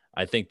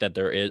 I think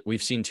that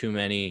we've seen too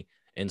many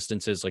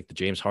instances like the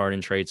James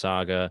Harden trade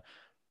saga,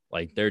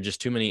 like there are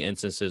just too many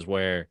instances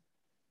where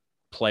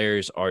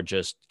players are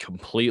just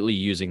completely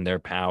using their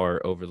power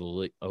over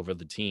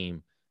the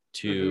team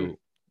to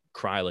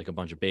cry like a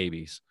bunch of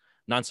babies.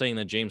 Not saying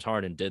that James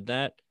Harden did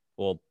that.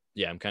 Well,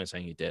 yeah, I'm kind of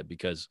saying he did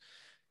because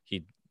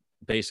he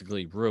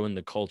basically ruined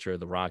the culture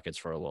of the Rockets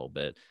for a little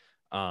bit.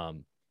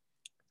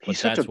 He's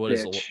such a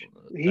bitch.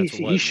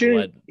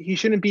 He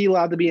shouldn't be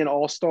allowed to be an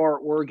all-star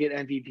or get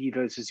MVP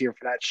votes this year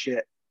for that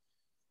shit.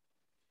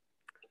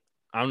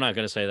 I'm not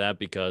going to say that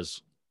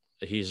because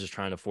he's just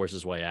trying to force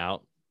his way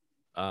out.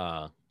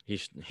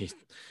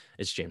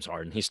 It's James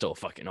Harden. He's still a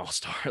fucking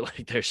all-star.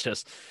 Like there's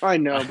just, I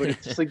know, but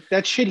it's like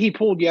that shit he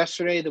pulled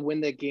yesterday to win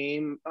the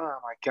game. Oh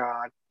my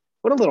God.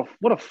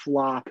 What a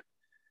flop.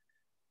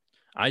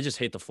 I just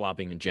hate the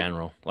flopping in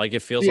general. Like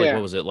it feels like,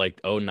 what was it? Like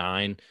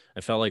 2009.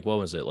 I felt like, what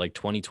was it? Like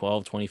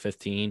 2012,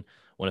 2015,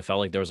 when it felt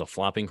like there was a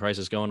flopping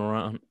crisis going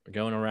around.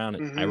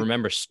 I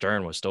remember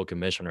Stern was still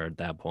commissioner at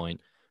that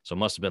point. So it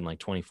must've been like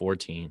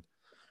 2014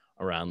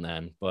 around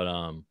then. But,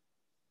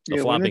 the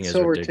flopping is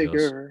ridiculous. Take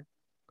over?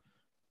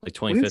 Like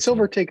 2015. When did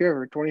Silver take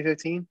over?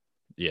 2015?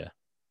 Yeah.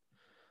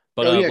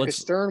 But because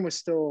Stern was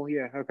still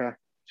okay.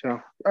 So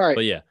all right.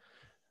 But yeah.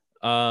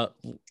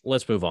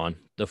 Let's move on.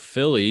 The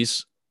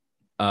Phillies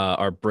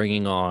are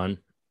bringing on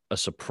a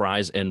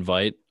surprise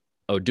invite,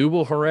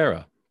 Odubel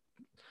Herrara.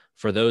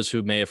 For those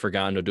who may have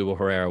forgotten, Odubel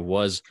Herrara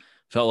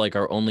felt like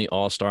our only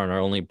all-star and our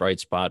only bright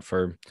spot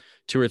for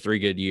 2 or 3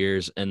 good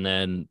years, and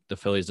then the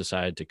Phillies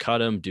decided to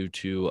cut him due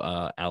to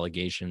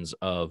allegations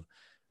of,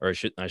 I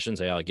shouldn't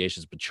say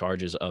allegations, but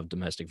charges of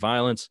domestic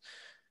violence.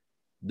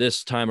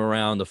 This time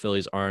around, the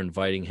Phillies are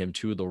inviting him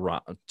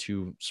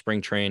to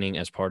spring training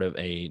as part of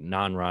a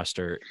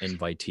non-roster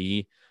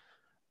invitee.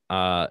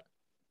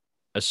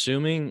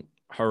 Assuming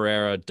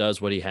Herrera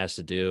does what he has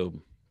to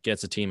do,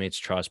 gets the teammates'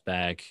 trust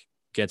back,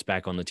 gets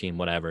back on the team,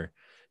 whatever,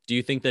 do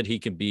you think that he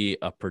can be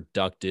a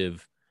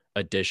productive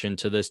addition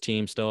to this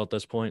team still at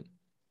this point?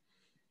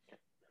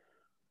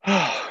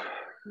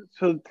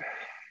 So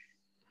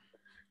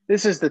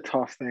this is the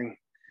tough thing.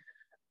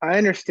 I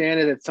understand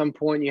it at some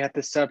point you have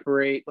to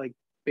separate like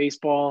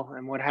baseball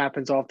and what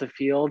happens off the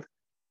field.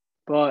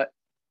 But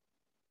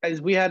as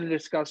we had a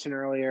discussion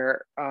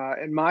earlier,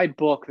 in my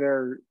book,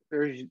 there's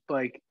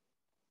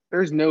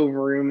no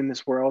room in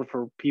this world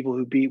for people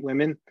who beat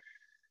women.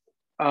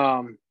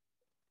 I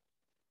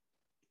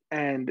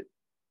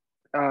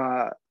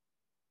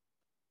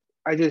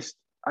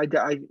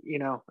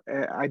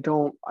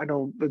don't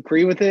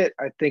agree with it.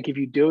 I think if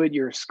you do it,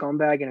 you're a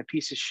scumbag and a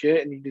piece of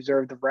shit and you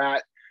deserve the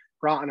rot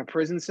in a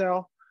prison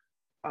cell.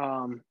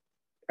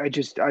 I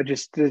just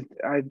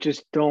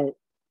don't,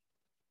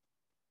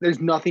 there's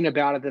nothing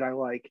about it that I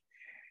like.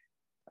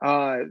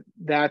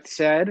 That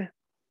said,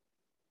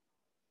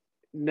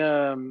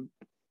 the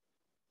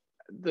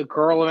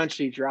girl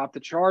eventually dropped the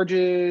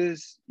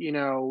charges.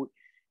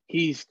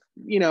 He's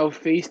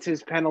faced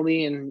his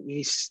penalty, and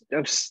he's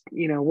it's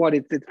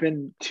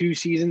been 2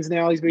 seasons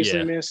now he's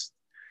basically missed.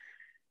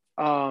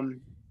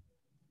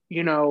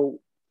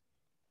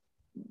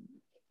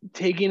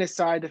 Taking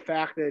aside the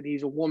fact that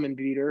he's a woman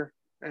beater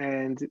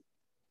and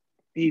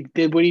he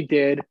did what he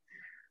did,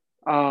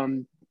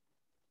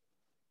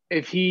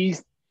 if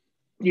he's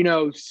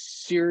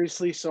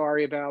seriously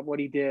sorry about what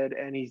he did,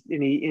 and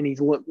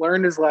he's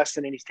learned his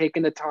lesson, and he's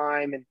taken the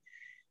time, and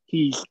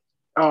he's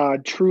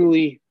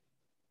truly,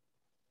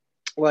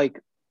 like,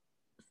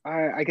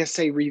 I guess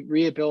say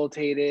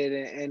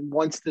rehabilitated and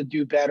wants to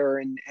do better,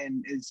 and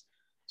is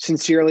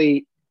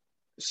sincerely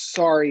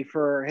sorry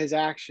for his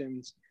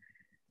actions.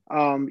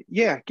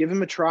 Yeah, give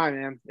him a try,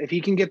 man. If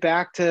he can get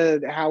back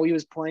to how he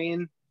was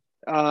playing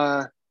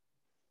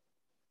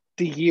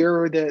the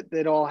year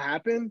that all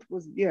happened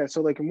was, yeah.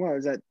 So like, what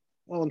was that?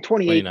 Well, in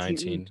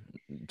 2018,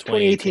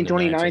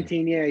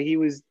 2019, yeah, he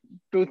was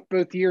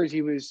both years.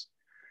 He was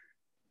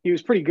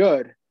pretty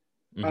good.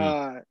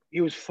 Mm-hmm.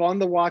 He was fun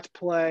to watch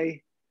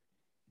play.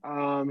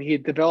 He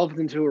had developed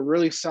into a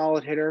really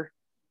solid hitter.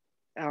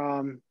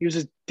 He was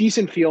a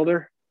decent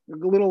fielder, a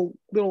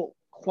little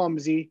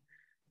clumsy,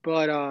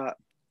 but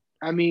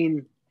I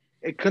mean,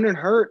 it couldn't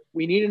hurt.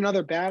 We need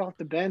another bat off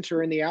the bench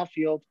or in the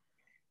outfield.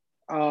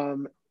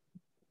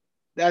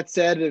 That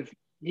said, if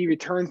he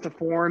returns to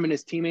form and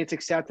his teammates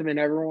accept him and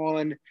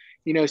everyone,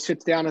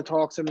 sits down and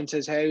talks to him and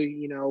says, hey,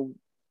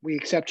 we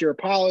accept your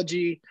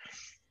apology.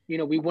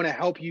 We want to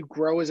help you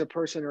grow as a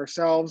person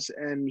ourselves.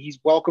 And he's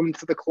welcome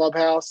to the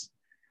clubhouse.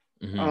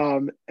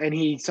 Mm-hmm. And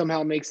he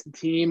somehow makes the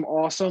team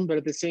awesome. But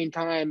at the same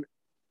time,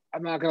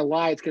 I'm not going to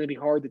lie, it's going to be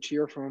hard to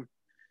cheer for him.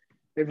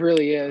 It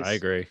really is. I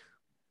agree.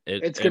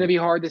 It's going to be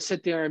hard to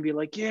sit there and be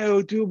like,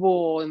 yo,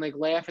 Odubel, and like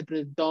laugh at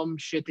the dumb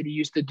shit that he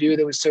used to do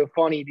that was so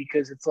funny,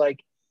 because it's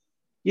like,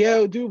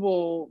 yo,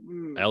 Odubel,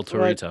 El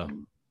Torito.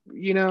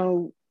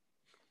 No,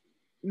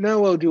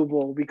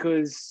 Odubel,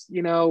 because,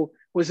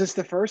 was this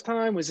the first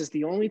time? Was this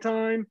the only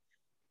time?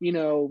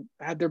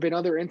 Had there been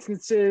other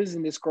instances?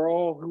 And this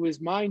girl who is,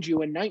 mind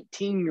you, a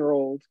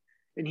 19-year-old,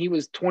 and he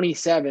was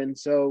 27.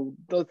 So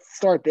let's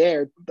start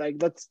there. Like,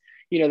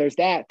 there's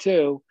that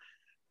too.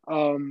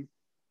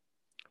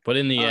 But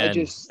in the end,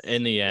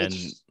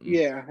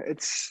 yeah,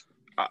 it's,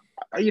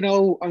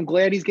 I'm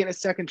glad he's getting a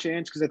second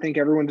chance, because I think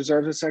everyone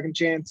deserves a second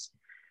chance.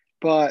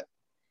 But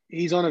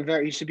he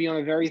should be on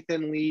a very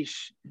thin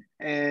leash,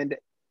 and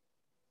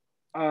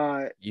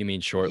you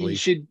mean short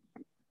leash?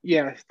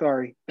 Yeah,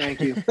 sorry,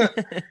 thank you.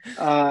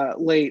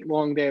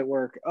 Long day at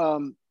work.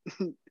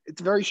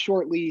 It's a very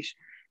short leash,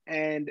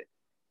 and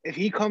if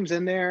he comes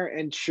in there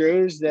and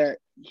shows that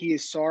he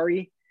is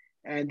sorry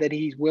and that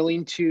he's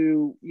willing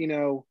to,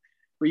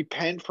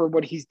 repent for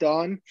what he's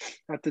done,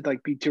 not to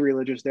like be too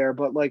religious there,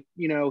 but like,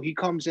 he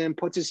comes in,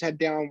 puts his head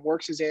down,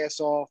 works his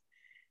ass off,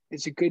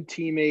 is a good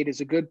teammate,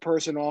 is a good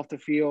person off the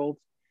field,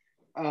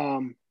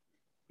 does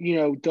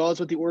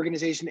what the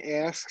organization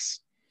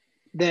asks,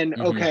 then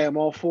okay, I'm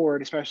all for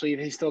it, especially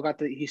if he's still got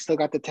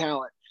the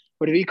talent.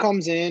 But if he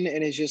comes in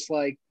and is just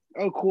like,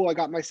 oh cool, I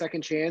got my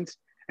second chance,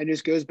 and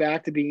just goes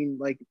back to being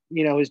like,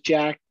 his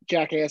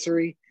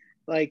jackassery,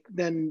 like,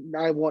 then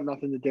I want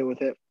nothing to do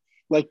with it.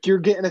 Like, you're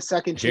getting a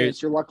second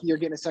chance. You're lucky you're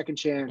getting a second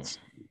chance.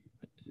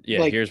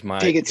 Yeah, like,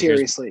 take it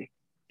seriously.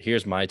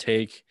 Here's my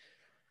take.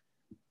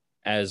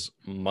 As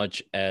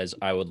much as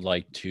I would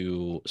like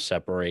to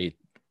separate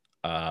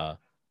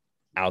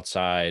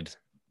outside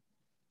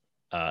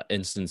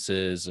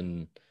instances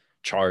and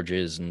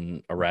charges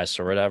and arrests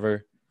or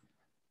whatever,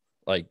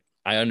 like,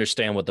 I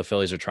understand what the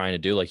Phillies are trying to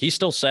do. Like, he's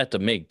still set to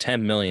make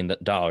 $10 million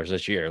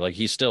this year. Like,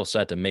 he's still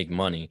set to make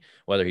money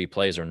whether he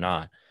plays or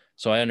not.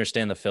 So I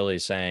understand the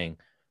Phillies saying,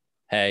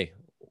 hey,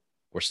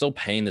 we're still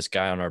paying this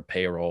guy on our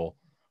payroll.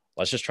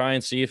 Let's just try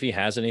and see if he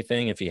has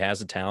anything, if he has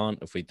the talent,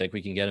 if we think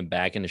we can get him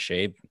back into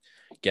shape,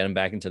 get him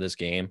back into this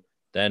game,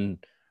 then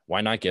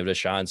why not give it a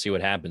shot and see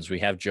what happens? We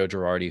have Joe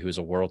Girardi, who's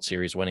a World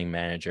Series winning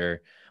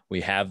manager.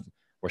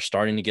 We're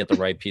starting to get the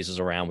right pieces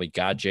around. We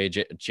got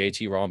JT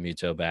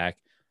Realmuto back.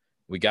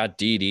 We got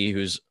Didi,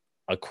 who's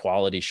a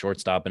quality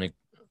shortstop, and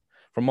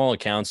from all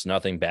accounts,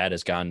 nothing bad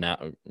has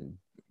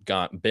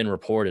been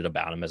reported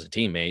about him as a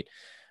teammate.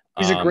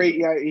 He's a great,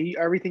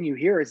 everything you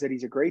hear is that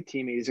he's a great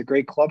teammate. He's a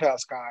great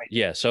clubhouse guy.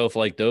 Yeah. So if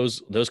like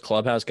those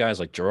clubhouse guys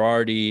like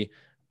Girardi,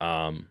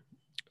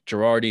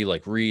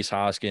 like Reese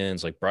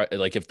Hoskins, like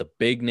if the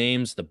big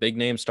names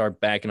start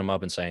backing him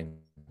up and saying,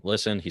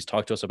 listen, he's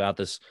talked to us about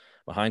this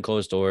behind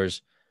closed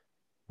doors.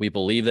 We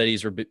believe that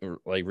he's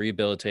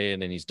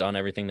rehabilitated and he's done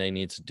everything that he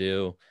needs to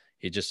do.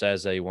 He just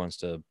says that he wants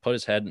to put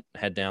his head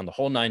down, the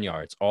whole 9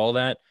 yards, all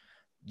that.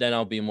 Then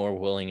I'll be more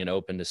willing and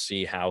open to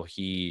see how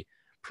he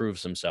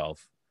proves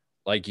himself.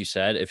 Like you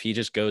said, if he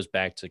just goes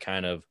back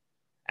to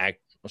I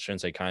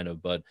shouldn't say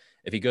but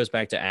if he goes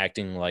back to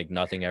acting like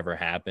nothing ever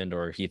happened,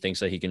 or he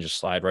thinks that he can just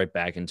slide right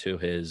back into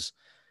his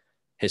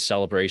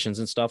celebrations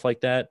and stuff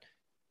like that,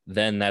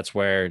 then that's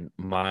where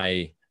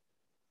my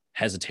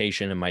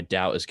hesitation and my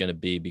doubt is going to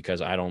be, because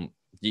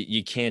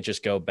you can't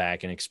just go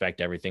back and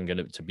expect everything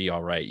to be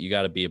all right. You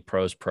got to be a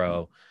pro's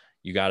pro.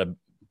 You got to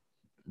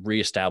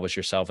reestablish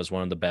yourself as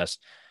one of the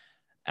best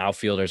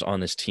outfielders on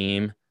this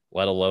team,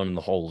 let alone in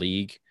the whole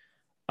league.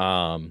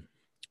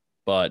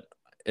 But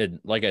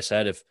like I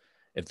said, if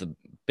the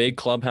big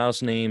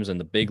clubhouse names and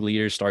the big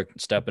leaders start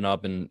stepping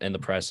up and the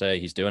press say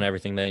he's doing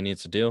everything that he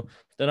needs to do,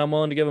 then I'm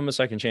willing to give him a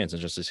second chance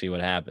and just to see what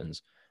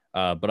happens.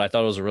 But I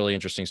thought it was a really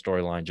interesting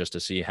storyline just to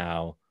see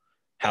how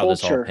this all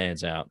Culture.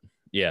 pans out.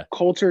 Yeah.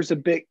 Culture is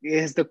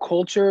the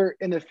culture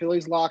in the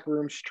Phillies locker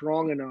room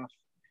strong enough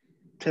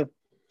to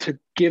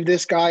give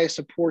this guy a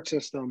support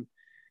system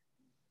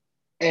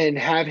and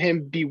have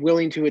him be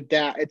willing to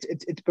adapt.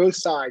 It's both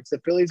sides.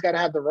 The Phillies got to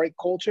have the right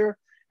culture,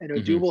 and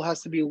Odubel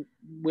has to be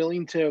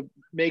willing to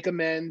make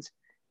amends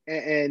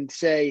and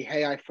say,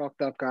 "Hey, I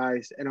fucked up,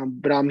 guys,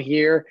 but I'm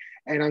here,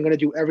 and I'm going to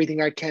do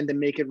everything I can to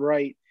make it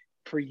right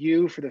for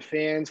you, for the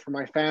fans, for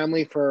my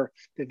family, for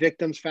the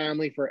victim's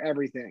family, for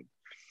everything."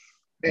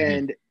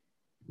 And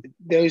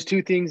those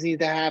two things need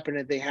to happen.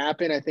 If they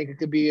happen, I think it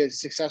could be a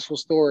successful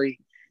story.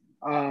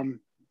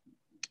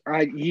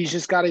 He's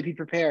just got to be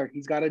prepared.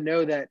 He's got to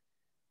know that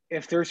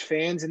if there's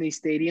fans in these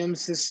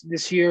stadiums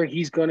this year,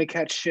 he's going to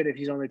catch shit if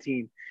he's on the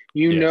team.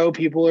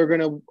 People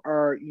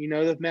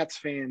the Mets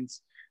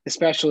fans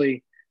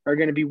especially are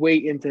going to be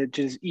waiting to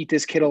just eat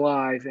this kid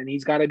alive, and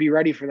he's got to be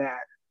ready for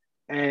that.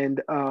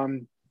 And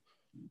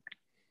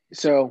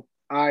so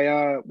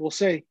we'll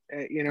see.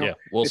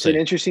 It's an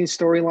interesting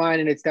storyline,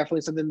 and it's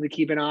definitely something to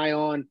keep an eye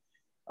on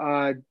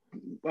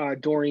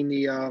during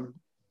the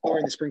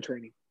spring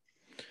training.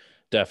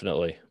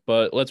 Definitely.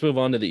 But let's move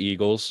on to the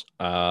Eagles.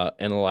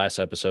 In the last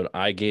episode,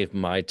 I gave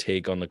my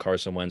take on the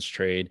Carson Wentz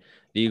trade.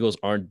 The Eagles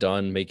aren't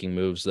done making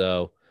moves,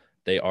 though.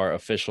 They are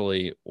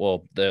officially,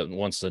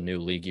 once the new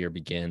league year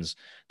begins,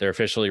 they're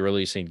officially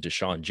releasing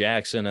DeSean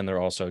Jackson, and they're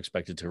also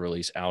expected to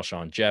release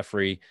Alshon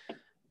Jeffery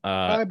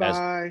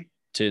Bye-bye.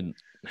 to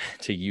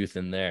youth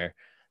in their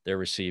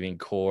receiving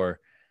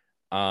core.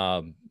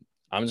 I'm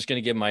just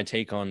going to give my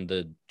take on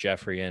the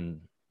Jeffery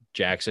and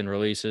Jackson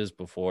releases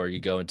before you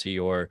go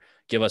into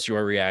give us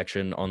your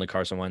reaction on the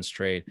Carson Wentz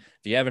trade.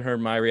 If you haven't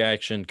heard my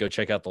reaction, go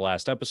check out the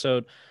last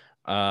episode.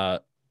 I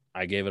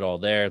gave it all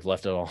there,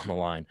 left it all on the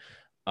line.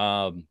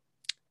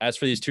 As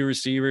for these two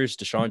receivers,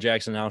 DeSean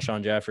Jackson and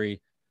Alshon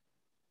Jeffery,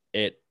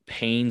 it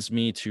pains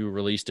me to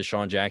release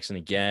DeSean Jackson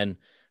again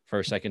for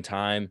a second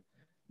time,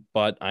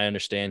 but I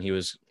understand he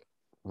was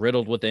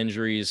riddled with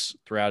injuries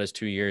throughout his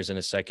 2 years in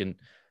his second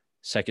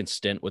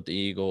stint with the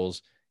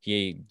Eagles.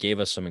 He gave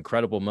us some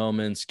incredible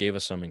moments, gave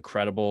us some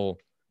incredible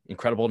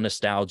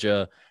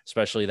nostalgia,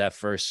 especially that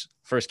first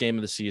game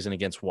of the season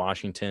against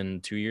Washington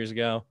 2 years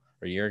ago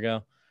or a year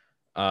ago,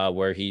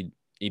 where he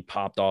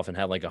popped off and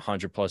had like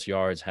 100+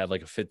 yards, had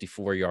like a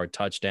 54-yard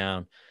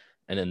touchdown.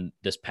 And then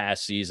this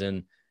past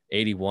season,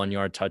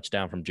 81-yard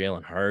touchdown from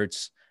Jalen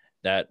Hurts.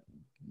 That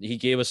he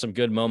gave us some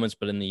good moments,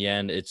 but in the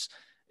end, it's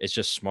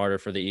just smarter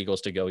for the Eagles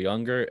to go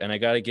younger. And I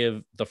got to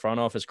give the front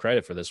office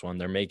credit for this one.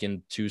 They're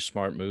making two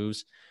smart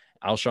moves.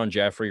 Alshon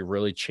Jeffery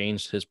really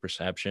changed his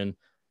perception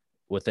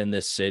within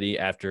this city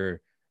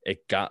after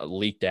it got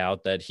leaked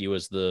out that he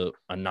was the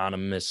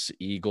anonymous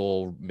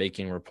Eagle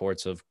making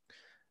reports of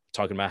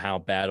talking about how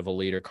bad of a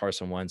leader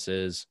Carson Wentz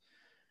is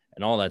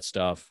and all that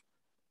stuff.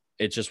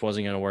 It just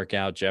wasn't going to work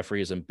out.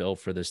 Jeffery isn't built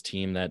for this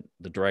team, that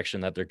the direction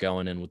that they're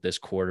going in with this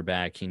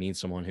quarterback. He needs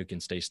someone who can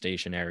stay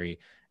stationary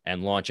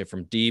and launch it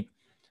from deep.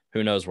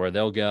 Who knows where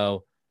they'll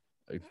go,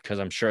 because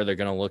I'm sure they're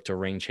going to look to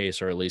ring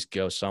chase or at least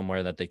go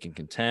somewhere that they can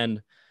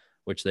contend,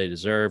 which they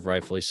deserve,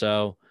 rightfully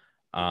so.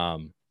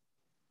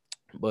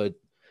 But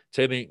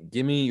Timmy,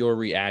 give me your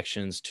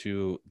reactions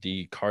to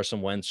the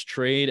Carson Wentz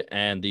trade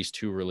and these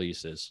two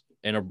releases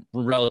in a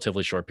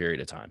relatively short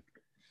period of time.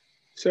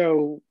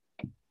 So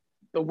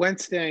the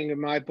Wentz thing in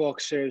my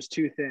book shows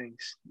two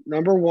things.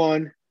 Number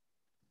one,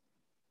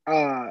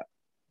 it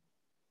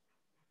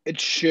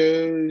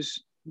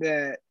shows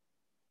that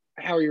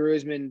Howie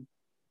Roseman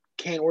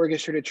can't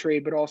orchestrate a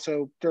trade, but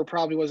also there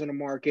probably wasn't a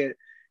market.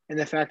 And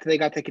the fact that they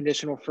got the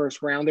conditional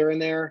first rounder in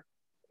there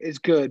is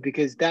good,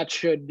 because that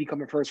should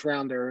become a first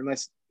rounder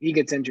unless he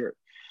gets injured.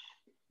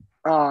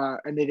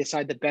 And they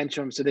decide to bench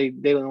him so they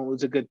don't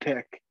lose a good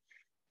pick.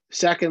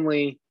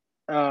 Secondly,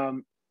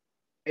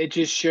 it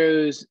just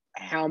shows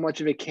how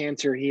much of a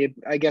cancer he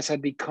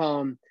had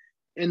become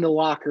in the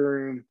locker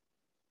room,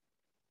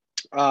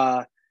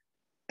 and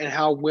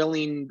how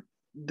willing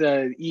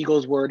the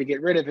Eagles were to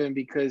get rid of him,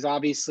 because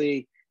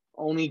obviously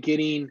only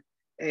getting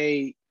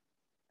a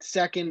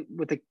second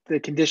with the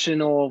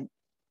condition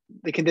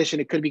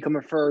it could become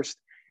a first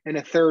and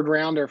a third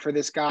rounder for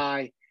this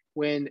guy,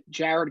 when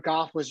Jared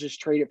Goff was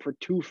just traded for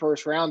 2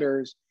 first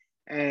rounders.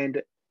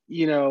 And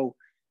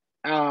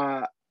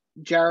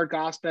Jared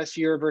Goff's best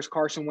year versus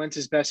Carson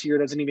Wentz's best year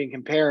doesn't even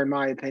compare, in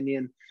my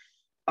opinion.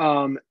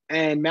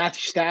 And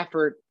Matthew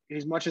Stafford,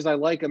 as much as I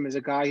like him as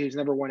a guy who's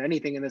never won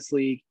anything in this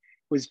league,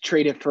 was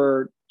traded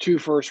for 2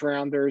 first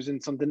rounders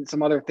and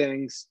some other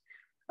things.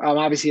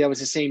 Obviously that was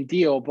the same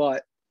deal,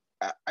 but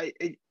I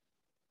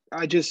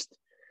just,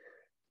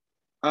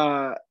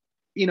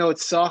 it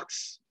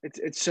sucks.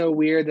 It's so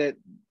weird that,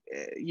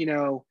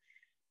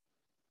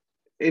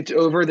 it's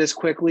over this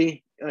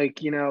quickly.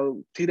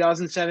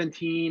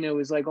 2017, it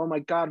was like, oh my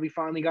God, we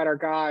finally got our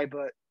guy,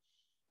 but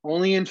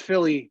only in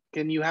Philly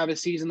can you have a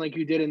season like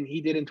he did in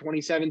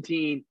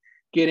 2017,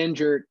 get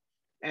injured,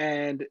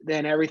 and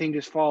then everything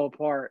just fall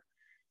apart.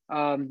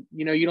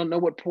 You don't know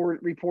what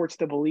reports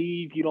to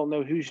believe. You don't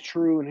know who's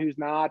true and who's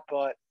not.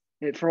 But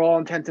for all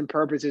intents and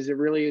purposes, it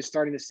really is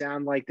starting to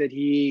sound like that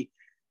he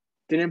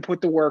didn't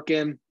put the work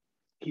in.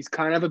 He's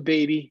kind of a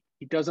baby.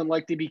 He doesn't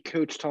like to be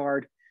coached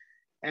hard.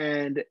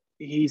 And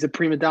he's a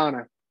prima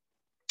donna.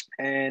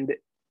 And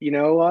you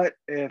know what?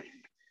 If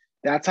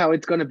that's how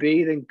it's going to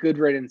be, then good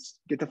riddance.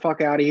 Get the fuck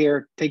out of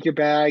here. Take your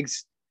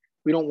bags.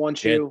 We don't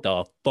want you. Get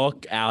the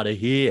fuck out of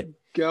here.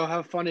 Go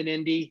have fun in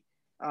Indy.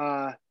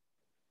 A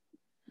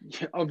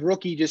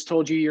rookie just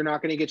told you you're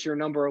not going to get your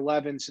number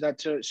 11, so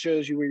that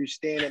shows you where you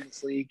stand in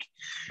this league.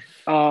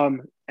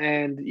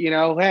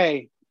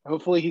 Hey,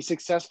 hopefully he's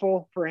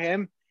successful for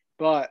him.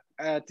 But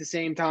at the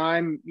same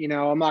time,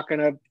 I'm not going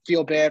to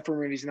feel bad for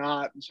him if he's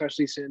not,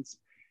 especially since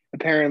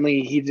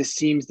apparently it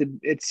seems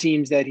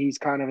that he's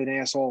kind of an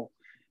asshole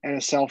and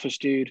a selfish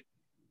dude.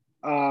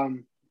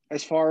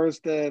 As far as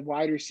the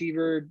wide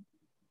receiver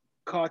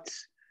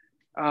cuts,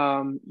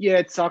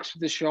 it sucks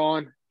with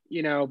DeSean,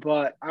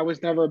 but I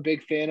was never a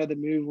big fan of the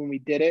move when we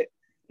did it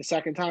the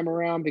second time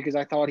around because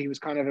I thought he was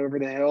kind of over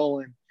the hill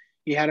and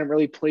he hadn't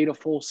really played a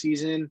full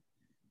season.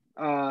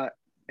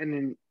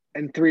 And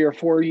in 3 or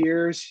 4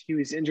 years, he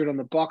was injured on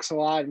the Bucs a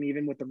lot and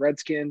even with the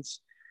Redskins.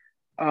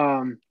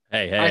 I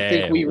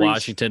think we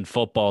Washington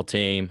football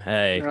team.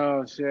 Hey.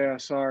 Oh, yeah,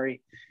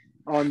 sorry.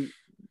 On,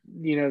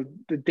 the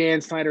Dan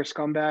Snyder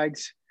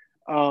scumbags.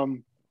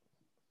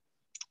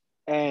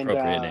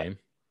 Appropriate name.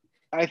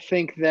 I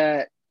think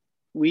that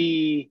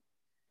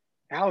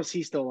how is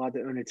he still allowed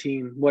to own a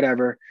team?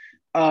 Whatever.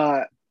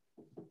 I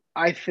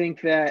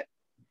think that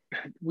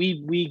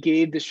we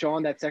gave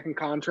DeSean that second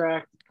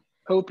contract,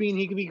 hoping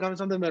he could become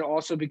something, but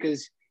also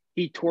because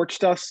he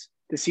torched us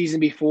the season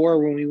before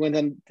when we went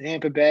on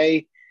Tampa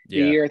Bay the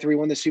year after we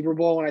won the Super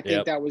Bowl, and I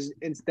think that was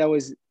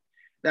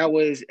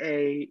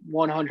a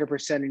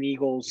 100% in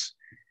Eagles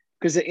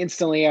because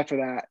instantly after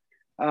that,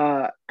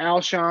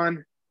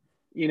 Alshon,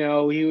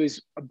 he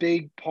was a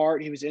big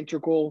part. He was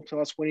integral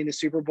to us winning the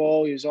Super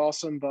Bowl. He was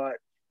awesome, but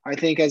I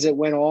think as it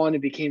went on,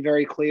 it became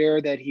very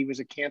clear that he was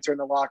a cancer in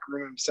the locker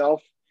room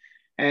himself,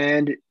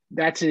 and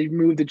that's a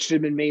move that should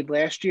have been made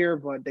last year,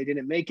 but they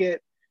didn't make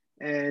it.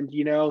 And,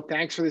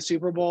 thanks for the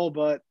Super Bowl,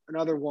 but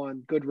another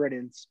one, good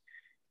riddance.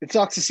 It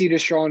sucks to see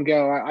DeSean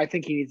go. I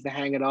think he needs to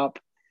hang it up.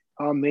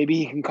 Maybe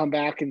he can come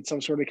back in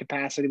some sort of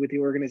capacity with the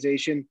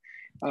organization.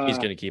 He's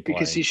going to keep playing.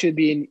 Because he should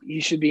be an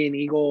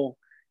Eagle.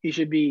 He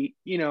should be,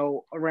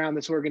 around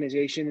this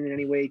organization in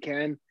any way he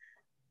can.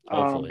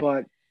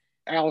 But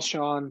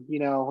Alshon,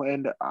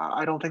 and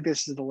I don't think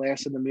this is the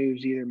last of the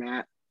moves either,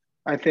 Matt.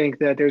 I think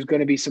that there's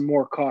going to be some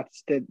more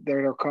cuts that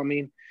are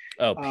coming.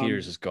 Oh,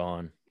 Peters is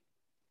gone.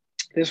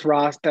 This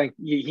roster,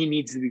 he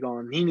needs to be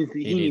gone. He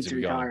needs to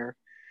retire.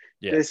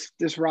 Yeah.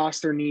 This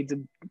roster needs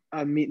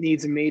a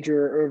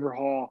major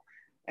overhaul.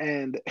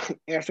 And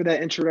after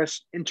that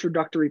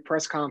introductory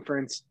press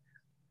conference,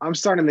 I'm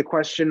starting to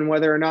question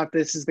whether or not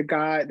this is the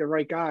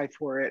right guy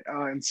for it.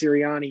 And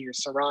Sirianni or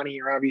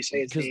however you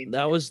say his name.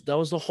 That was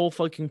the whole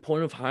fucking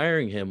point of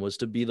hiring him, was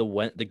to be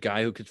the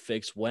guy who could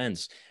fix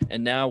Wentz.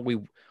 And now we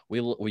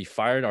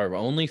fired our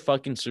only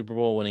fucking Super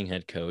Bowl winning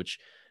head coach.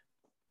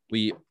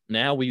 We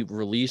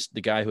released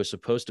the guy who was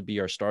supposed to be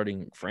our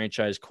starting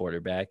franchise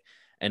quarterback.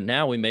 And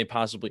now we may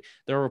possibly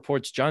 – there are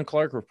reports, John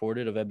Clark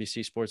reported of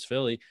NBC Sports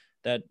Philly,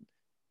 that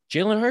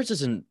Jalen Hurts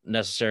isn't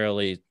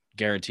necessarily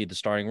guaranteed the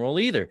starting role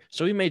either.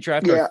 So we may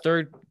draft our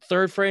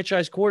third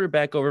franchise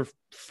quarterback over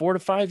 4 to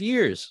 5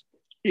 years.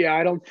 Yeah,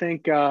 I don't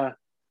think I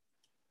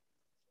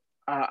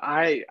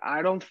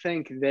don't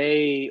think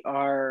they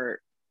are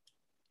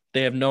 –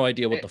 They have no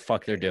idea what the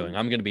fuck they're doing.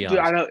 I'm going to be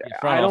honest. The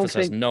front office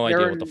has no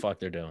idea what the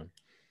fuck they're doing.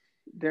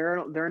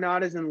 They're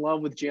not as in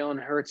love with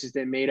Jalen Hurts as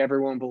they made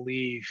everyone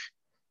believe.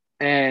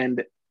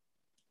 And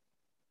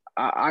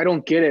I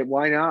don't get it.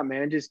 Why not,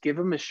 man? Just give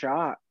him a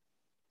shot.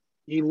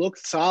 He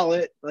looked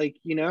solid,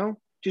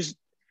 just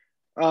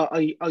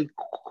a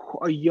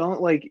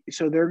young,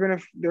 so they're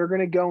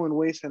gonna go and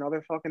waste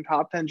another fucking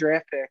top 10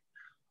 draft pick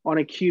on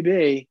a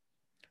QB.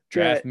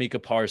 Draft Micah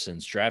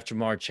Parsons, draft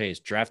Jamar Chase,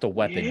 draft a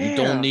weapon. Yeah. You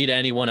don't need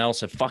anyone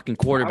else at fucking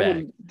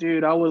quarterback.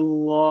 I would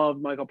love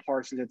Michael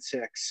Parsons at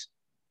 6.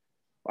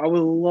 I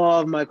would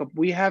love Michael.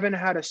 We haven't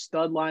had a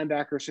stud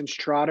linebacker since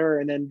Trotter,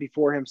 and then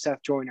before him,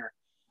 Seth Joyner.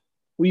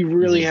 We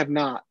really have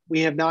not. We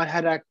have not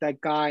had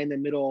that guy in the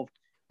middle.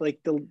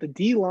 The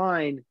D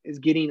line is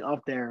getting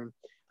up there.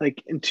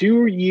 In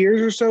 2 years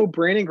or so,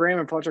 Brandon Graham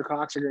and Fletcher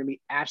Cox are going to be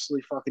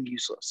absolutely fucking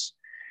useless.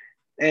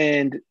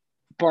 And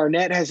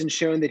Barnett hasn't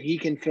shown that he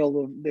can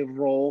fill the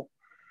role.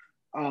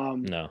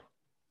 No.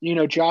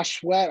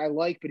 Josh Sweat I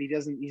like, but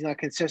he's not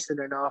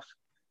consistent enough.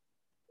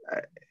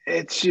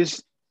 It's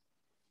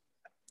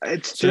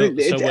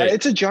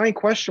a giant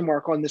question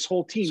mark on this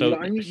whole team.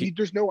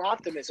 There's no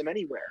optimism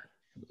anywhere.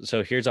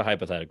 So here's a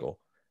hypothetical.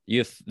 You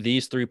have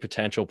these 3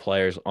 potential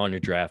players on your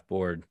draft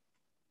board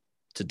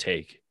to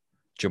take: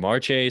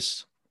 Jamar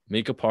Chase,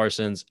 Micah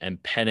Parsons,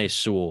 and Penei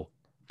Sewell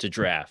to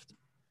draft.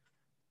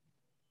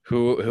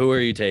 Who are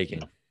you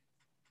taking?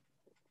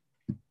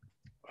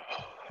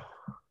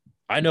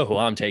 I know who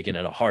I'm taking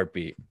at a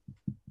heartbeat.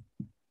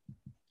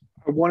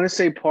 want to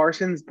say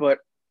Parsons, but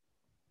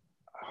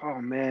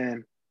oh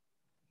man,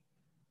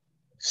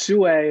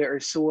 Sue or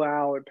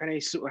Suau or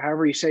Penny,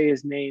 however you say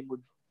his name,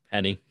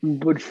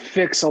 would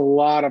fix a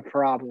lot of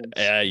problems.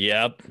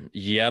 Yep.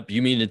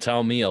 You mean to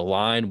tell me a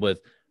line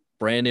with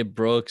Brandon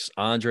Brooks,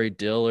 Andre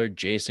Dillard,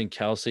 Jason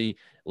Kelsey,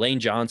 Lane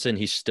Johnson?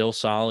 He's still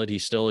solid.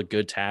 He's still a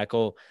good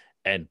tackle.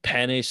 And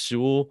Penny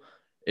Sewell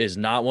is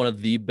not one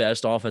of the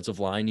best offensive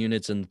line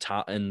units in the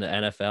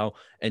NFL.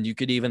 And you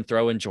could even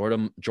throw in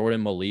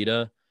Jordan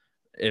Melita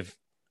if,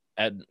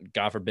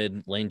 God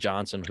forbid, Lane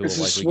Johnson, who will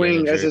likely get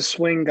injured. As a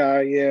swing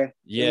guy, yeah.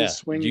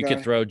 You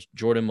could throw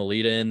Jordan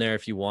Melita in there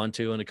if you want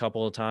to, and a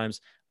couple of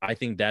times. I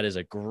think that is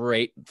a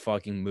great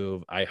fucking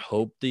move. I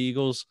hope the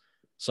Eagles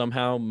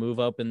somehow move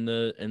up in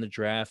the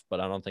draft, but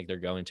I don't think they're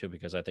going to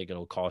because I think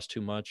it'll cost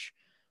too much.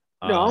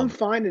 No, I'm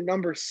fine at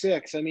number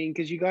 6. I mean,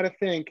 because you got to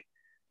think.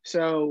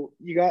 So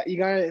you got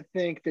to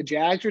think the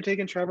Jags are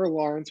taking Trevor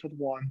Lawrence with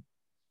 1.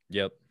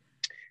 Yep.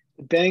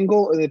 The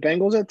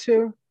Bengals at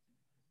 2.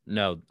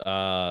 No,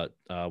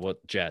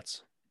 what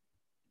Jets?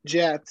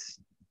 Jets.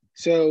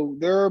 So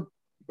they're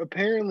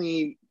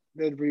apparently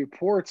the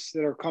reports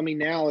that are coming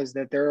now is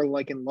that they're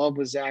like in love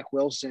with Zach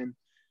Wilson,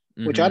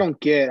 which I don't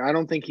get. I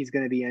don't think he's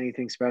going to be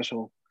anything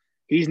special.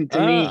 He's not.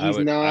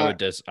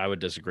 I would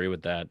disagree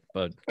with that,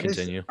 but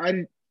continue.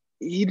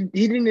 He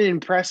didn't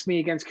impress me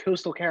against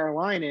Coastal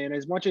Carolina, and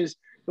as much as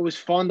it was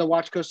fun to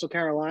watch Coastal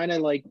Carolina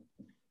like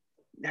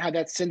have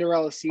that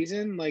Cinderella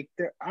season, like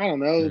I don't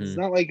know, it's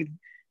not like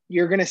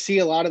you're going to see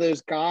a lot of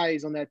those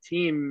guys on that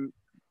team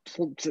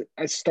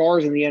as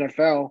stars in the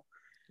NFL.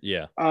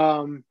 Yeah.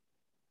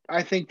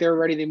 I think they're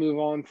ready to move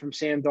on from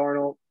Sam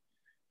Darnold.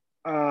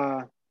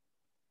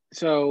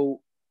 So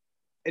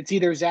it's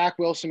either Zach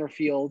Wilson or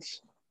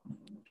Fields.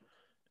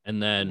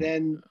 And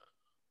then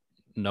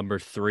number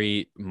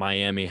 3,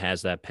 Miami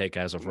has that pick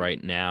as of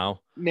right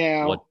now.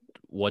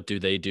 What do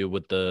they do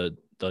with the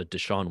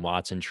Deshaun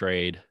Watson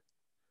trade?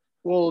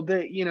 Well,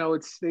 they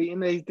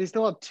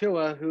still have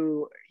Tua,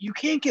 who you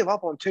can't give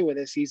up on Tua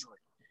this easily.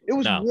 It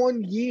was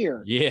 1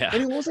 year. Yeah.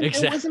 And it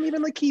wasn't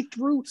even like he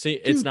threw. See,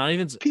 it's not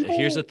even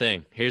here's the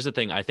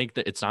thing. I think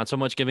that it's not so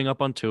much giving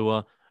up on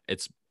Tua.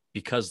 It's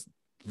because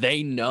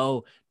they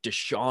know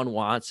Deshaun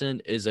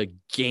Watson is a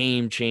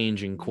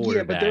game-changing quarterback.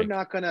 Yeah, but they're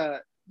not gonna.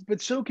 But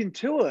so can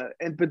Tua,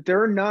 but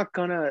they're not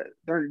gonna.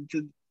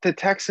 The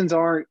Texans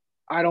aren't.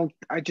 I don't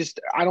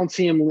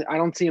see him. I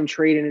don't see him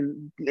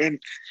trading, and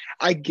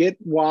I get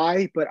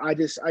why, but I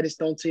just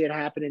don't see it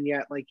happening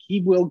yet. Like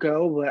he will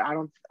go, but I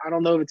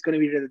don't know if it's going to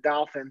be to the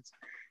Dolphins.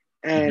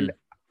 And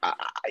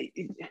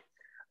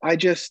I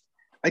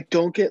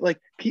don't get like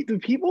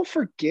people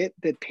forget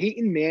that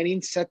Peyton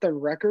Manning set the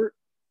record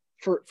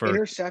for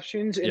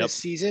interceptions in a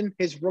season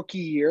his rookie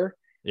year.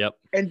 Yep.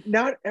 And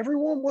not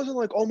everyone wasn't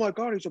like, oh my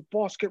God, he's a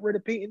boss. Get rid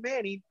of Peyton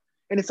Manning.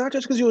 And it's not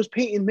just because he was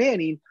Peyton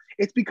Manning.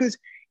 It's because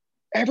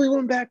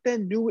everyone back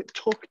then knew it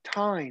took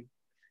time.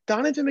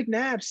 Donovan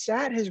McNabb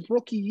sat his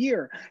rookie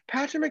year.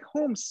 Patrick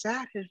Mahomes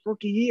sat his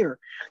rookie year.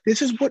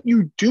 This is what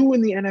you do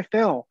in the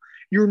NFL.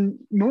 You're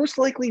most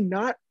likely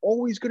not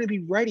always going to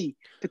be ready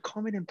to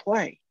come in and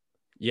play.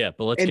 Yeah,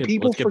 but let's get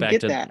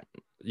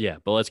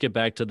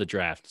back to the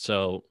draft.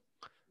 So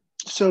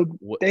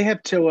they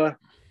have Tua,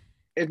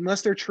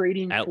 unless they're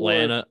trading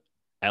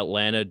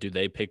Atlanta. Do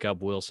they pick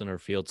up Wilson or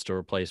Fields to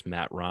replace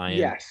Matt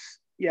Ryan?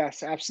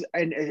 Yes,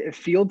 absolutely. And if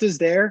Fields is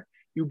there,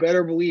 you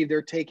better believe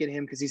they're taking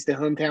him because he's the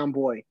hometown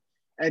boy.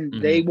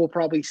 And they will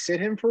probably sit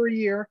him for a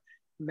year,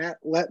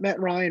 let Matt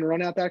Ryan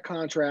run out that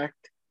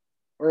contract,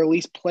 or at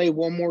least play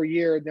one more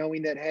year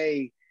knowing that,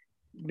 hey,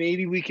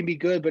 maybe we can be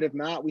good, but if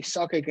not, we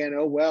suck again.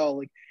 Oh, well.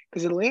 Like,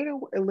 because Atlanta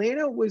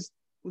was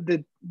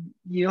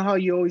how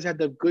you always had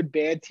the good,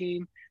 bad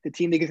team, the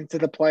team that gets into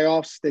the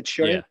playoffs that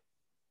shouldn't.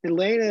 Yeah.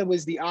 Atlanta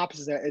was the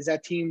opposite, is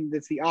that team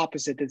that's the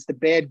opposite. That's the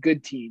bad,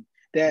 good team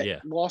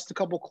that lost a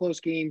couple close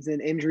games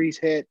and injuries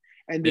hit.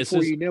 And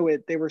before you knew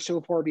it, they were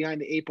so far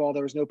behind the 8 ball,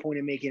 there was no point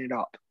in making it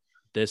up.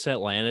 This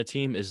Atlanta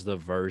team is the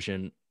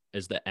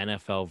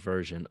NFL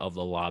version of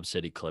the Lob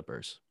City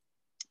Clippers.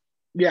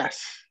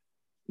 Yes.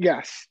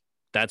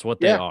 That's what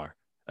they are.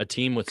 A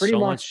team with so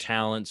much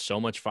talent, so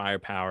much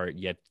firepower,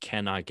 yet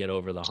cannot get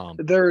over the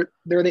hump. They're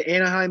the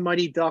Anaheim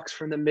Mighty Ducks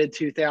from the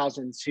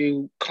mid-2000s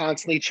who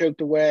constantly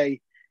choked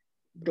away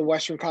the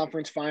Western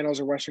Conference Finals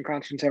or Western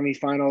Conference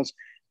semifinals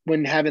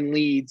when having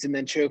leads and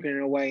then choking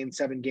it away in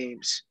 7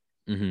 games.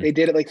 They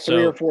did it like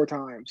 3 or 4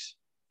 times.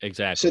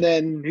 Exactly. So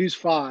then who's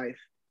 5?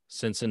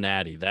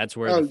 Cincinnati. That's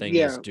where the thing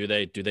is. Do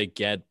they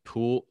get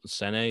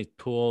Penei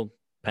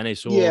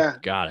Sewell? Yeah.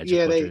 God, I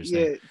just butchered his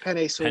name.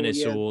 Penei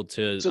Sewell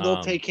to. So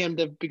they'll take him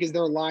because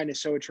their line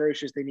is so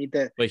atrocious. They need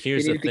to. But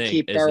here's the thing: to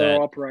keep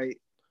Burrow upright.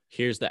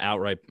 Here's the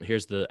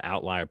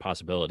outlier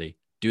possibility.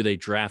 Do they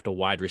draft a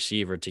wide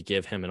receiver to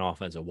give him an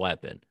offensive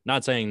weapon?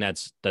 Not saying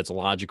that's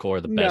logical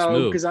or the best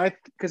move.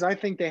 because I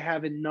think they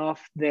have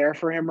enough there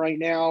for him right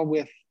now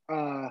with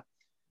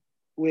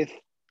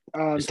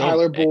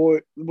Tyler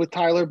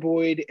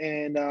Boyd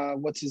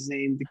and what's his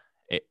name?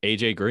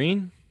 AJ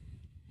Green?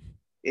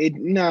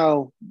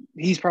 No,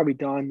 he's probably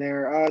done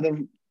there.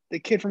 the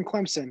kid from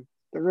Clemson.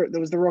 That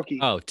was the rookie.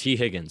 Oh, T.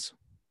 Higgins.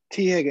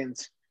 T.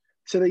 Higgins.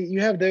 So that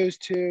you have those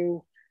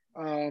two.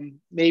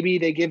 Maybe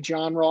they give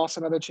John Ross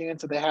another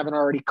chance if they haven't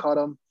already cut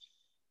him.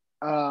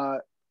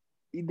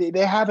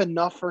 They have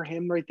enough for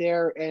him right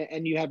there,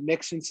 and you have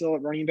Mixon still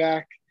at running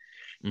back.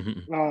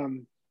 Mm-hmm.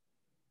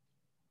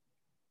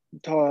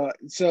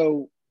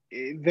 So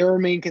their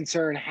main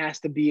concern has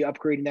to be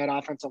upgrading that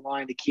offensive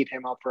line to keep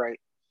him upright.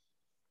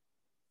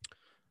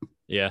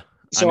 Yeah.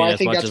 So I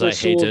think that's where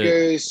Sewell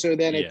goes. So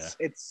then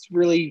it's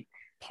really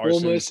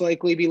Parsons. we'll most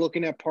likely be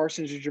looking at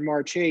Parsons or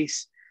Jamar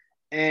Chase.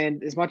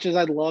 And as much as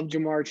I love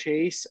Jamar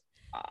Chase,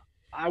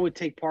 I would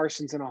take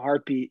Parsons in a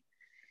heartbeat.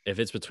 If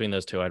it's between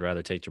those two, I'd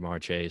rather take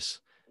Jamar Chase.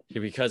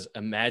 Because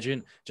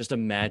imagine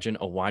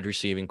a wide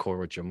receiving core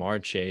with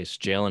Jamar Chase,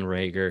 Jalen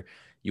Reagor.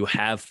 You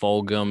have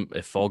Fulgham.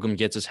 If Fulgham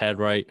gets his head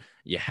right,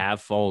 you have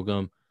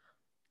Fulgham.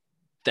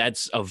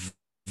 That's a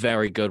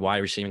very good wide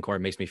receiving core. It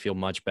makes me feel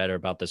much better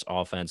about this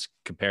offense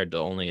compared to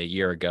only a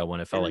year ago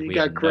when it felt like we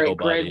had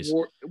nobodies.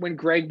 When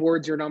Greg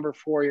Ward's your number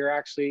 4, you're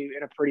actually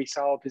in a pretty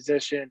solid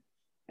position.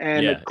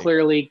 And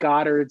clearly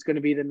Goddard's going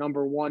to be the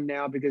number 1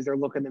 now because they're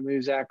looking to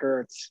move Zach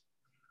Ertz.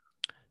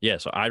 Yeah,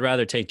 so I'd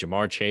rather take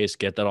Jamar Chase,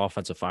 get that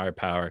offensive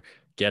firepower,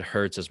 get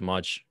Hurts as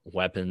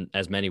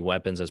many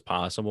weapons as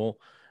possible.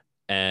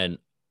 And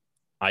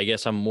I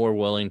guess I'm more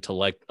willing to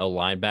let a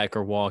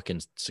linebacker walk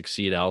and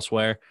succeed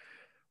elsewhere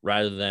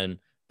rather than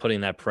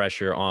putting that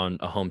pressure on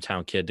a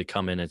hometown kid to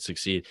come in and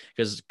succeed.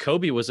 Because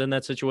Kobe was in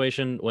that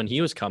situation when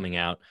he was coming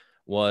out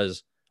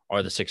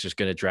are the Sixers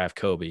going to draft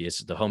Kobe? Is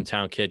the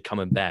hometown kid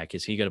coming back?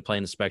 Is he going to play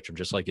in the spectrum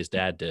just like his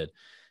dad did?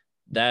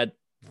 That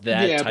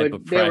type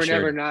of pressure. They were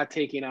never not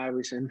taking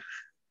Iverson.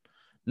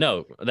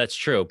 No, that's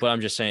true. But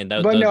I'm just saying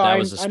that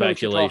was the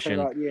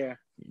speculation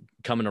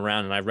coming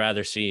around. And I'd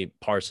rather see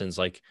Parsons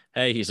like,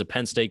 hey, he's a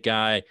Penn State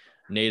guy,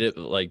 native,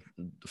 like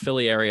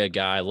Philly area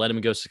guy. Let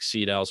him go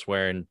succeed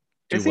elsewhere and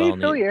do well. Is he a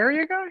Philly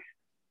area guy?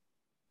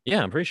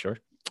 Yeah, I'm pretty sure.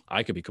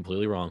 I could be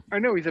completely wrong. I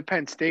know he's a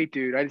Penn State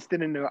dude. I just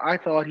didn't know. I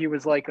thought he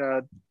was like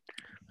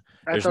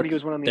I thought he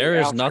was one of the There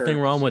is outskirts. Nothing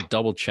wrong with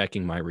double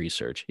checking my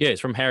research. Yeah,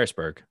 he's from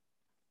Harrisburg.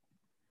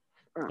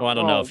 Well, I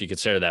don't know if you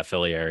consider that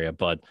Philly area,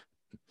 but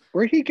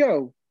where'd he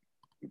go?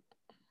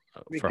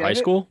 For high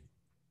school?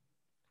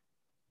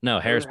 No,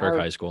 Harrisburg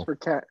High School.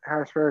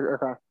 Harrisburg,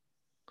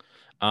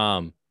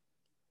 okay.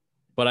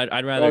 But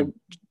I'd rather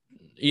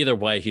either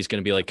way, he's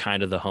going to be like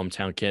kind of the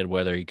hometown kid,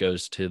 whether he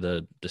goes to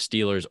the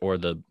Steelers or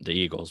the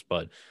Eagles.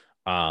 But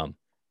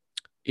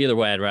either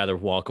way, I'd rather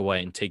walk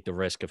away and take the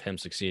risk of him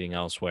succeeding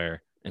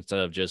elsewhere instead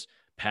of just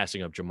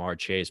passing up Jamar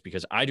Chase,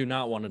 because I do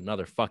not want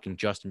another fucking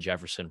Justin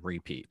Jefferson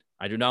repeat.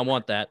 I do not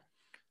want that.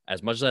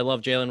 As much as I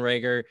love Jalen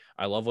Reagor,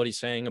 I love what he's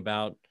saying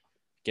about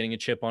getting a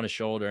chip on his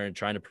shoulder and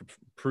trying to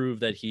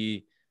prove that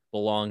he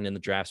belonged in the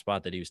draft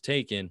spot that he was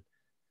taken.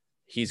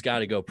 He's got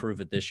to go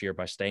prove it this year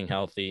by staying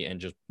healthy and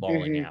just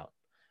balling out.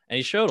 And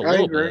he showed a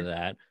little bit of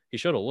that.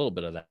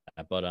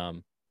 But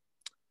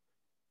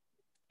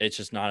it's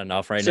just not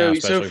enough right now.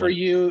 So for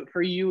you,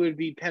 it would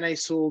be Penei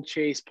Sewell,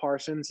 Chase,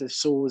 Parsons if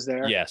Sewell was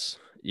there. Yes.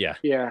 Yeah.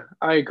 Yeah,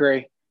 I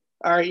agree.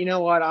 All right, you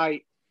know what?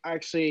 I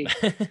actually,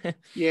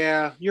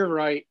 yeah, you're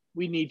right.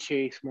 We need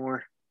Chase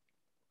more.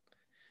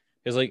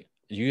 It's like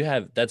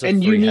that's a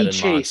and you need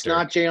Chase,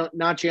 monster.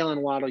 not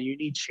Jalen Waddle. You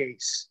need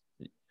Chase.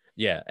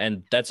 Yeah,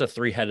 and that's a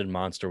 3-headed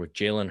monster with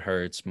Jalen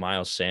Hurts,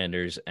 Miles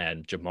Sanders,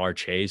 and Jamar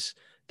Chase.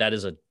 That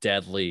is a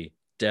deadly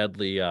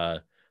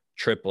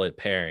triplet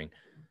pairing.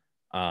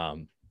 What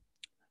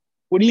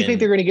do you think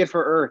they're going to get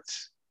for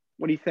Ertz?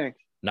 What do you think?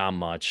 Not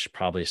much.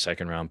 Probably a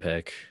 2nd-round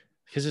pick.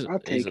 I'll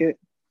take it.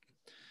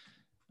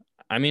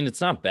 I mean, it's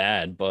not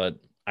bad, but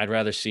I'd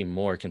rather see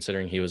more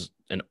considering he was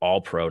an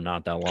all-pro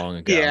not that long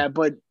ago. Yeah,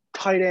 but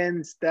tight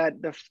ends,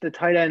 the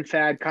tight end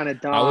fad kind of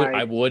died.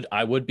 I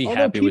would be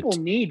Although happy with.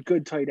 People need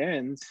good tight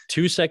ends.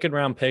 2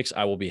 second-round picks,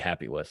 I will be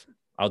happy with.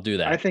 I'll do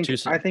that. I think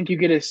you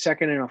get a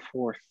 2nd and a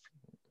 4th.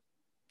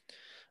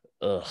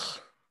 Ugh,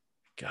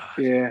 God.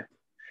 Yeah.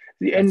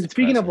 And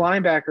speaking of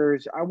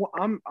linebackers,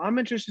 I'm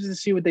interested to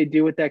see what they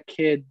do with that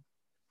kid.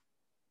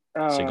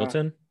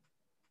 Singleton?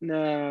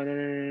 No.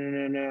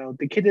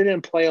 The kid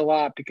didn't play a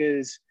lot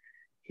because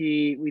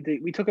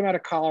we took him out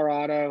of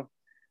Colorado.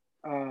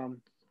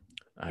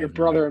 Your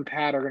brother and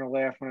Pat are going to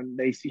laugh when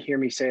they hear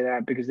me say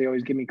that because they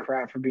always give me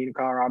crap for being a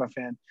Colorado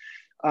fan.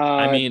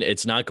 I mean,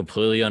 it's not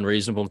completely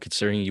unreasonable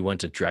considering you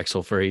went to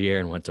Drexel for a year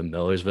and went to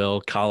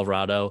Millersville,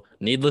 Colorado.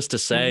 Needless to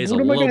say, is a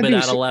little bit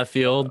out of left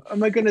field.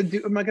 Am I going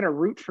to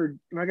root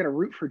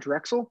for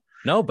Drexel?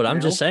 No, but I'm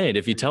just saying,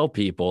 if you tell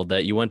people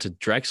that you went to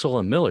Drexel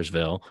and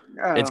Millersville,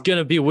 it's going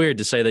to be weird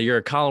to say that you're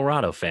a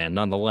Colorado fan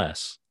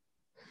nonetheless.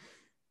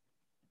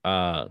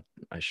 I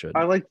should.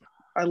 I liked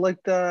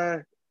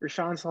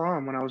Rashawn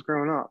Salaam when I was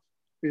growing up.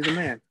 He's the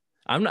man.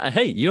 I'm not.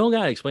 Hey, you don't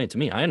gotta explain it to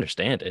me. I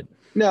understand it.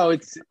 No,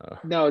 it's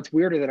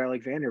weirder that I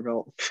like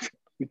Vanderbilt.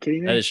 You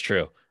kidding me? That is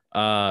true.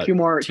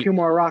 Kumar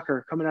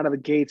Rocker coming out of the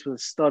gates with a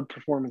stud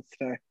performance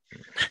today.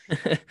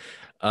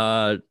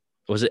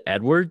 Was it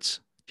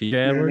Edwards? TJ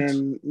Edwards?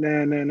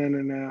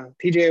 No.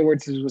 TJ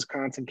Edwards is a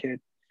Wisconsin kid.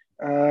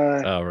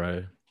 Oh,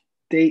 right.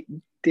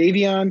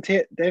 Davion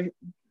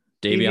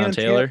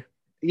Taylor?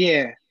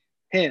 Yeah,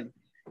 him.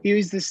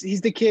 He's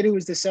the kid who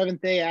was the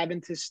Seventh-day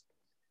Adventist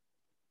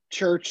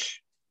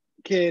church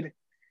kid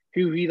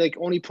who he like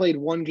only played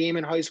one game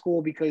in high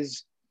school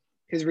because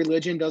his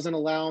religion doesn't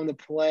allow him to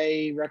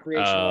play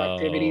recreational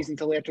activities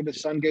until after the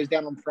sun goes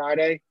down on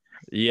Friday.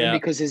 Yeah.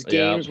 And because his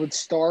games would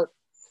start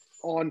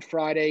on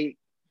Friday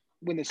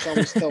when the sun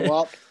was still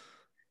up.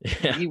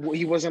 Yeah.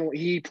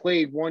 He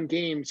played one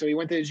game, so he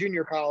went to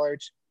junior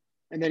college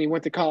and then he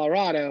went to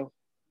Colorado.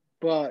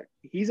 But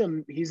he's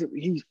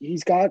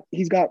got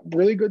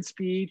really good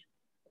speed.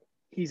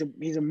 He's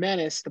a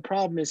menace. The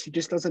problem is he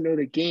just doesn't know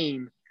the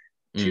game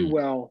too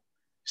well.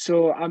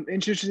 So I'm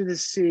interested to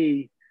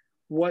see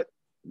what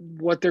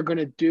they're going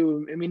to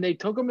do. I mean, they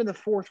took him in the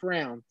 4th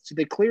round, so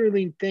they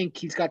clearly think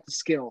he's got the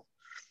skill.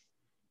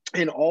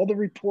 And all the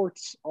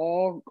reports,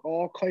 all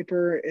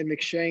Kuiper and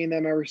McShay and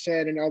them ever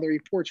said, and all the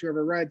reports you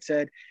ever read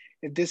said,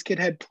 if this kid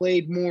had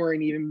played more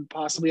and even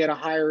possibly at a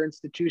higher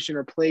institution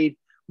or played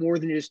more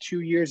than just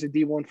 2 years of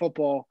D1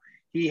 football,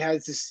 he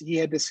had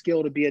the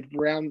skill to be a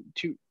round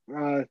 2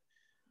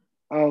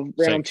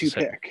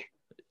 pick.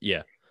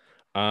 Yeah.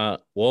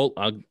 Well,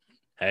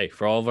 hey,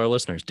 for all of our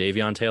listeners,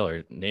 Davion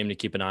Taylor, name to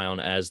keep an eye on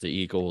as the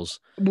Eagles.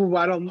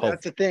 Well,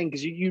 that's the thing,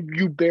 because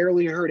you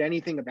barely heard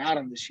anything about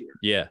him this year.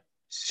 Yeah.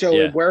 So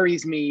it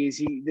worries me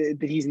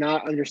that he's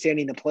not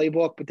understanding the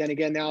playbook. But then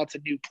again, now it's a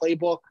new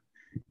playbook.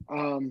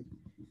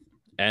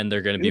 And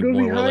they're going to be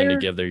more willing to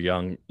give their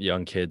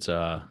young kids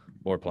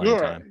more playing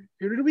time.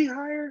 Who did we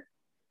hire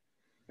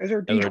as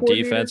our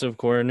defensive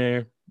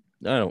coordinator?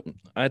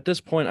 At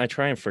this point, I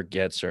try and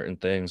forget certain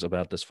things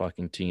about this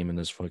fucking team and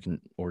this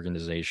fucking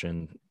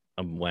organization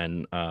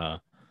when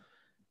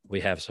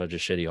we have such a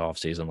shitty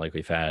offseason like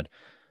we've had.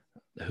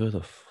 What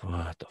the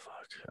fuck?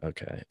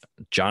 Okay.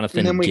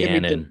 Jonathan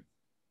Gannon.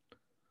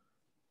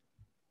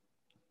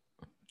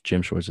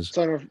 Jim Schwartz's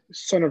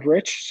son of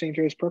Rich, St.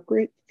 Joe's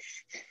Procreate.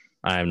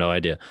 I have no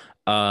idea.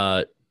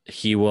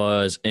 He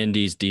was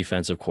Indy's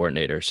defensive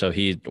coordinator, so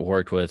he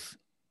worked with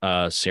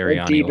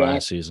Sirianni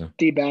last season.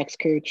 D-backs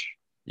coach.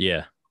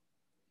 Yeah.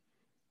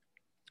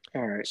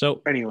 All right.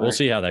 So anyway, we'll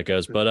see how that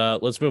goes.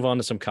 But let's move on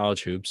to some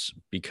college hoops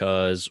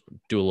because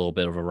do a little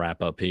bit of a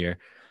wrap up here.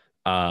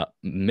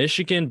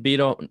 Michigan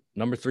beat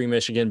number 3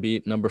 Michigan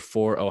beat number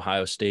 4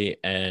 Ohio State,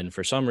 and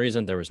for some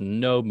reason there was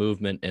no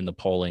movement in the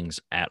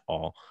pollings at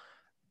all.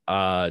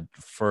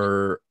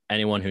 For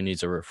anyone who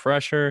needs a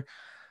refresher,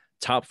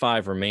 top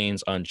 5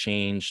 remains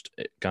unchanged: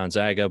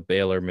 Gonzaga,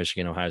 Baylor,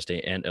 Michigan, Ohio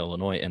State, and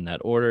Illinois in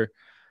that order.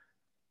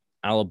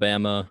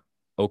 Alabama,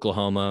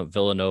 Oklahoma,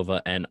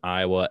 Villanova, and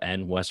Iowa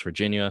and West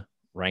Virginia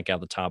rank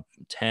out the top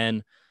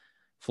 10.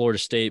 Florida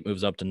State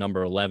moves up to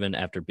number 11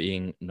 after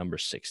being number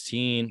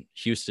 16.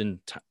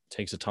 Houston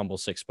takes a tumble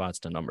 6 spots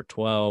to number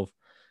 12.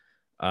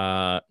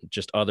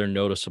 Just other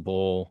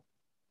noticeable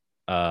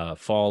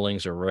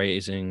fallings or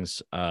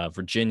raisings.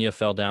 Virginia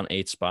fell down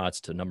 8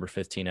 spots to number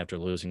 15 after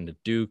losing to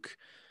Duke.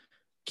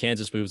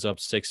 Kansas moves up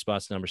 6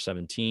 spots to number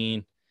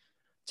 17.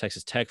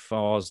 Texas Tech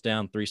falls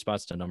down 3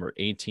 spots to number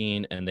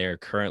 18, and they're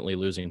currently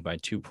losing by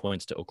 2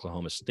 points to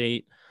Oklahoma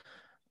State.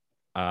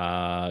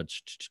 How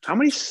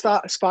many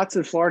spots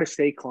did Florida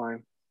State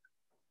climb?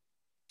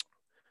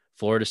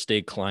 Florida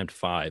State climbed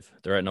 5.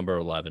 They're at number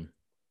 11.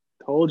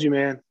 Told you,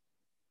 man.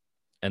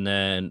 And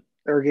then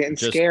they're getting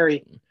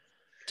scary.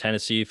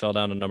 Tennessee fell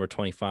down to number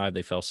 25.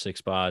 They fell 6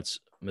 spots.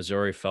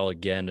 Missouri fell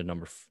again to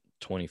number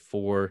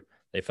 24.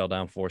 They fell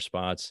down 4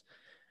 spots.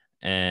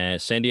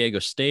 And San Diego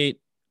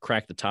State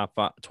cracked the top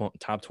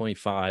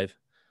 25.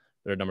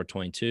 They're number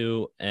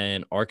 22.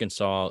 And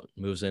Arkansas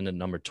moves into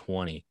number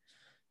 20.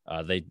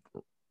 They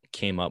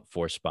came up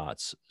 4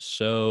 spots.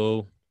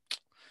 So,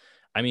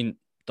 I mean,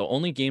 the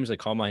only games that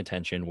caught my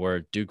attention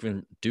were Duke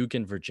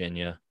and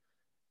Virginia.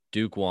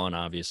 Duke won,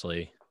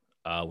 obviously,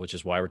 which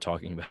is why we're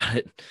talking about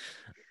it.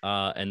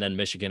 And then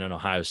Michigan and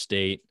Ohio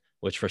State,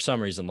 which for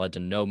some reason led to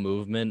no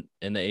movement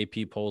in the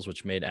AP polls,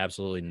 which made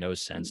absolutely no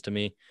sense to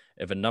me.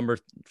 If a number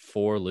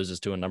 4 loses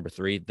to a number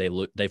 3,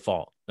 they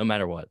fall. No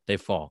matter what, they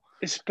fall.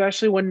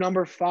 Especially when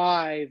number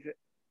 5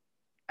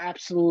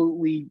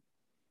 absolutely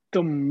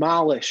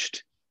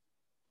demolished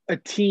a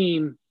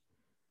team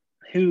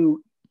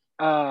who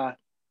at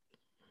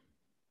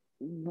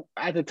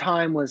the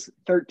time was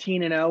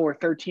 13-0 or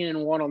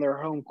 13-1 on their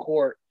home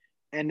court,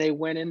 and they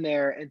went in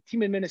there, and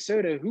team in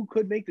Minnesota who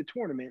could make the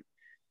tournament,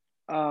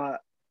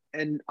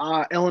 and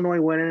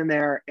Illinois went in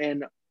there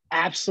and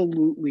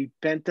absolutely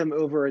bent them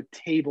over a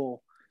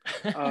table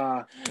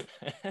to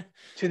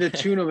the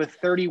tune of a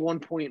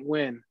 31-point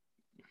win.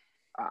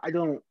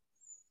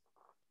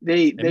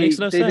 They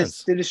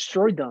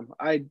destroyed them.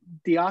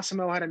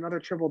 Diosimo had another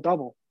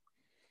triple-double.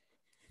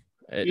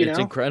 It's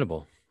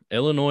incredible.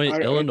 Illinois,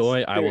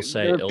 I will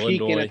say, they're Illinois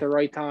peaking at the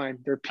right time.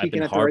 They're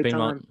peaking at the right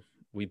time.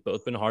 We've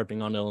both been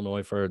harping on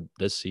Illinois for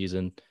this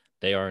season.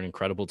 They are an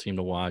incredible team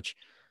to watch.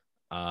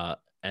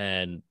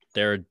 And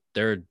they're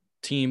a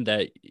team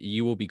that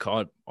you will be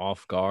caught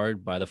off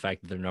guard by the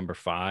fact that they're number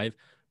 5,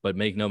 but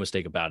make no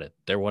mistake about it.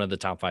 They're one of the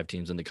top 5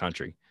 teams in the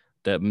country.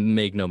 That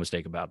make no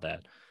mistake about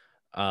that.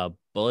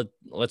 But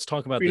let's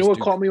talk about You this. know what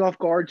caught me off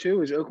guard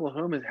too is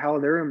Oklahoma. How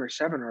they're number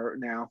 7 right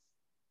now.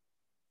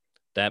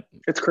 That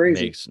It's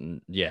crazy.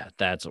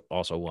 That's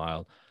also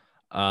wild.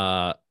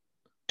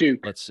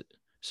 Duke. Let's see.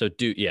 So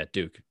Duke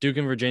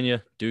in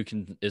Virginia. Duke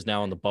is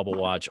now on the bubble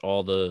watch.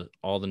 All the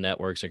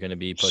networks are going to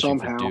be pushing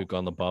for Duke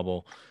on the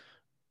bubble.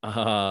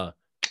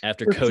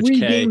 After They're Coach 3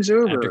 K, games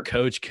over. after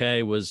Coach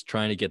K was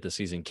trying to get the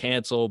season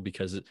canceled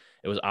because it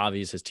was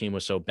obvious his team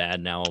was so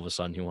bad. Now all of a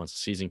sudden he wants the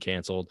season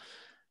canceled.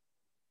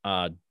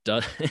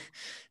 Does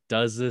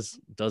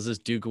this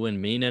Duke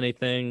win mean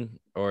anything,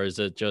 or is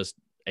it just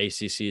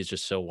ACC is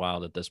just so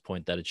wild at this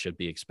point that it should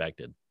be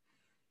expected?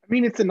 I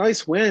mean, it's a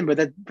nice win, but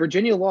that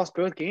Virginia lost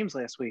both games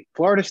last week.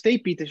 Florida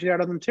State beat the shit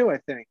out of them too, I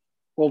think.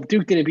 Well,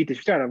 Duke didn't beat the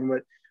shit out of them,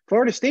 but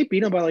Florida State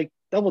beat them by like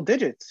double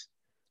digits.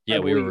 Yeah,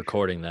 we were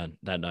recording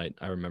that night.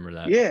 I remember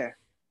that. Yeah.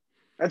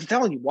 That's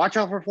telling you, watch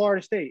out for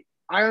Florida State.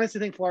 I honestly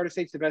think Florida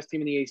State's the best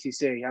team in the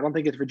ACC. I don't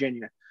think it's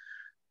Virginia.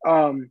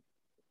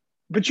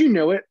 But you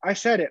know it. I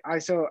said it. I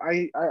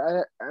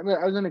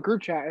was in a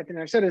group chat. I think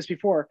I said this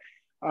before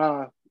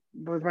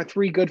with my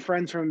 3 good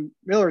friends from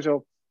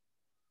Millersville.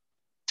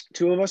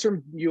 2 of us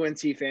are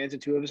UNC fans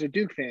and 2 of us are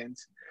Duke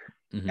fans.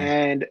 Mm-hmm.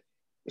 And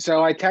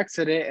so I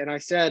texted it and I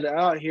said,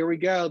 "Oh, here we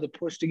go. The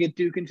push to get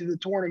Duke into the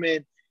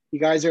tournament. You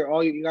guys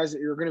are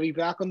you're going to be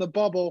back on the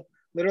bubble."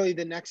 Literally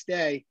the next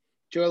day,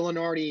 Joe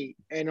Lenardi,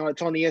 and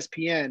it's on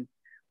ESPN.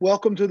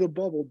 "Welcome to the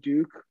bubble,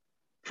 Duke."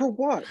 For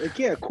what? Like,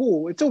 yeah,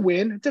 cool. It's a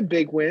win. It's a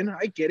big win.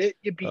 I get it.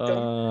 You beat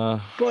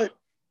them, but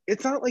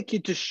it's not like you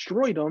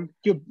destroyed them.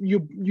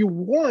 You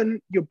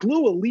won. You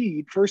blew a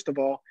lead first of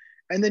all,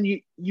 and then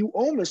you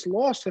almost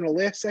lost in a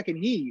last-second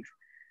heave.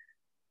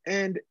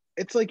 And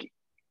it's like,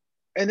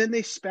 and then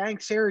they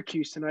spanked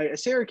Syracuse tonight. A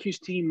Syracuse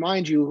team,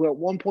 mind you, who at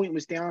one point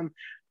was down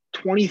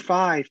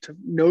 25 to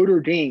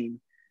Notre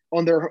Dame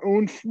on their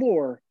own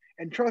floor.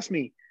 And trust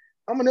me,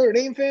 I'm a Notre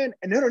Dame fan,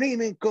 and Notre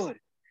Dame ain't good.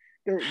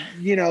 They're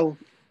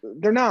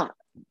not.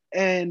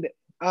 And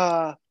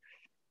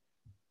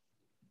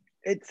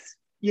it's,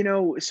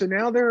 so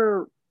now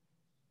they're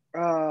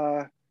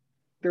 11-8,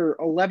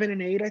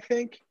 I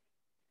think.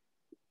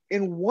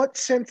 In what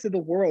sense of the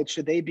world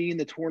should they be in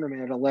the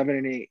tournament at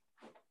 11-8?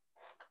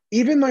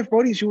 Even my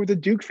buddies who are the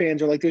Duke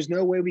fans are like, "There's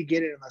no way we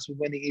get it unless we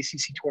win the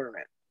ACC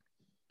tournament."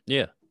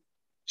 Yeah.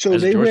 So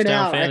as they a win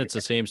Georgetown out. fan, it's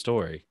the same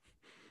story.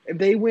 If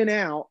they win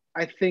out,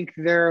 I think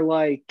they're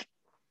like,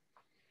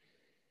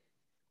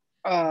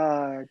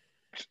 I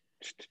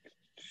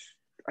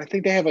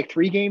think they have like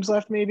 3 games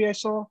left. Maybe I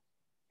saw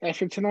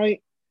after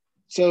tonight.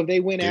 So if they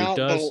win Duke out,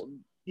 does?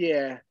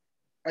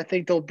 I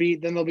think they'll be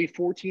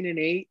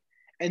 14-8,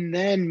 and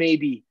then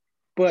maybe.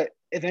 But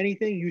if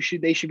anything,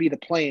 they should be the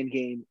play-in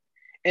game,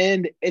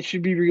 and it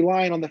should be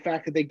relying on the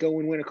fact that they go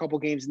and win a couple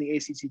games in the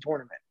ACC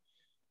tournament.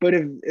 But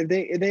if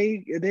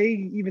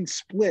they even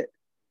split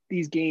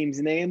these games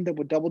and they end up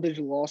with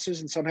double-digit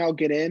losses and somehow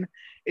get in,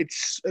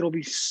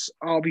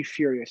 I'll be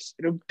furious.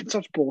 It'll be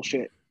such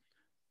bullshit.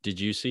 Did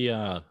you see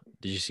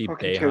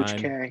Fucking Coach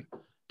K. Boeheim?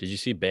 Did you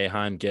see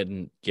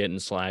Boeheim getting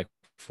slack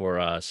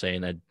for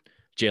saying that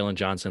Jalen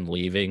Johnson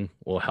leaving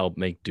will help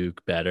make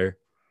Duke better?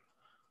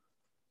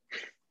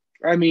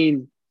 I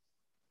mean,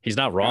 he's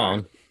not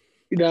wrong.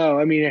 No,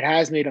 I mean, it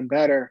has made him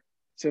better.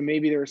 So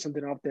maybe there was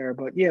something up there.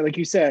 But yeah, like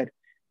you said,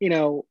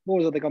 what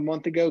was it, like a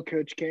month ago,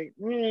 Coach K?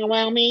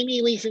 Well,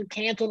 maybe we should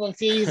cancel the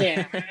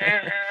season.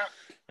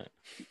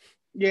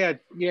 Yeah,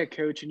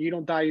 Coach. And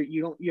you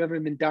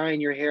haven't been dyeing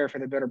your hair for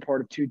the better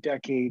part of 2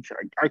 decades.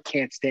 I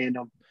can't stand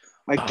them.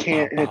 I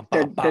can't.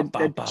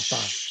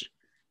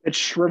 That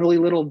shrivelly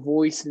little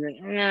voice.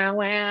 And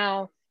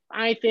well,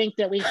 I think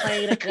that we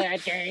played a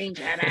good game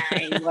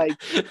today. Like,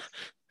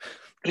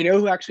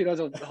 who actually does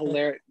a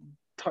hilarious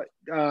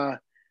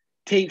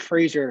Tate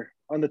Frazier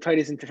on the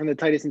Titus from the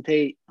Titus and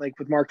Tate, like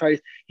with Mark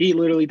Titus. He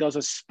literally does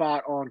a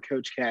spot on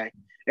Coach K.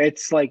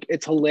 It's like,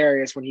 it's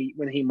hilarious when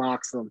he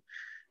mocks them.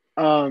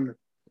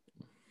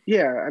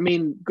 Yeah, I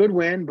mean, good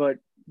win, but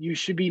you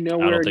should be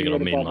nowhere near the bubble. I don't think it'll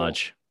mean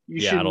much.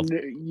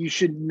 You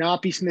should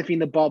not be sniffing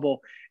the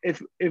bubble.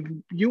 If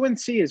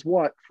UNC is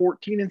what,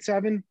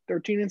 14-7,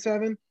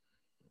 13-7?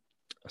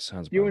 That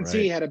sounds about UNC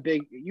right. had a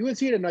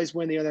nice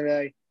win the other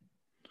day.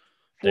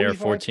 They are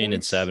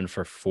 14-7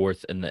 for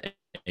 4th in the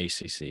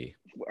ACC.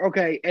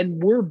 Okay,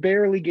 and we're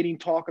barely getting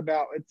talk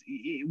about it.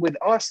 With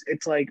us,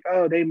 it's like,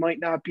 oh, they might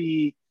not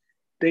make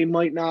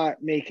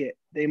it.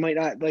 They might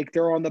not, like,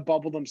 they're on the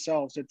bubble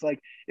themselves. It's like,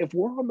 if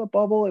we're on the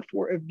bubble if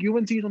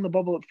UNC is on the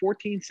bubble at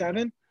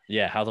 14-7,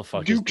 yeah, how the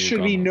fuck Duke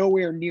should be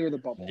nowhere near the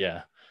bubble.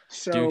 Yeah.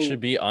 So Duke should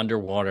be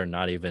underwater,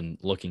 not even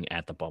looking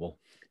at the bubble.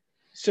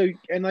 So,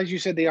 and like you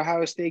said, the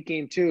Ohio State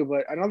game too,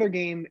 but another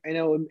game, I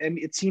know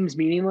it seems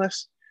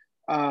meaningless,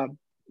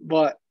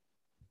 but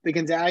the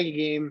Gonzaga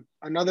game,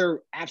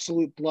 another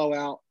absolute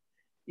blowout.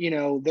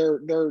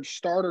 Their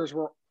starters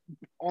were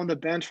on the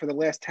bench for the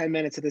last 10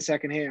 minutes of the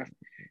second half.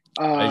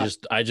 I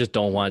just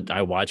don't want.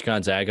 I watch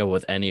Gonzaga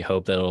with any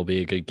hope that it'll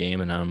be a good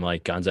game, and I'm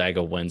like,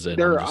 Gonzaga wins it.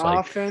 Their I'm just like,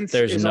 offense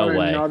there's is no on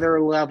way.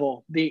 another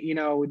level.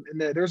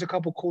 There's a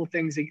couple cool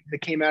things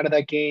that came out of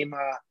that game.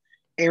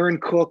 Aaron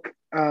Cook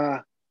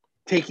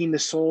taking the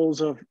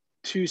souls of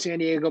two San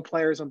Diego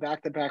players on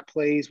back-to-back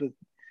plays with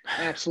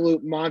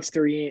absolute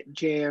monster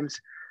jams.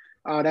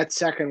 That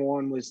second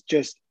one was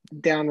just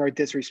downright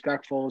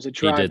disrespectful. It was a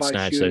drive-by shooting. He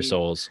did snatch their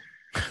souls.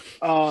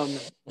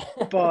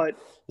 But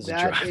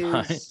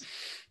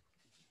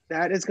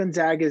that is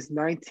Gonzaga's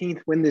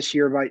 19th win this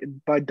year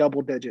by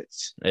double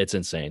digits. It's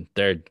insane.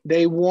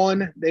 They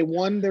won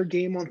their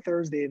game on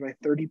Thursday by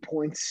 30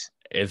 points.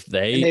 If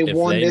they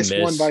won this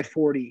one by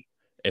 40.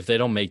 If they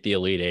don't make the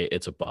Elite Eight,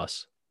 it's a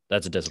bust.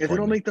 That's a disappointment.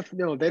 If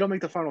they don't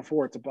make the Final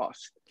Four, it's a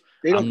bust.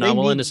 I'm not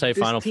willing to say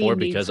Final Four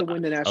because to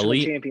win the national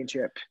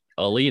championship.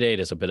 Elite Eight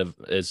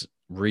is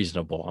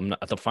reasonable. I'm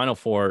not the Final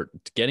Four.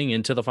 Getting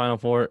into the Final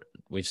Four,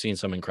 we've seen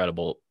some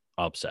incredible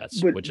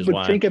upsets, which is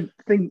why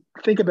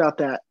think about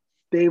that.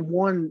 They've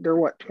won. They're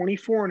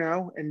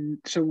 24-0, and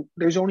so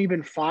there's only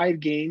been 5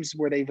 games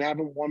where they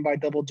haven't won by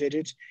double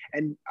digits,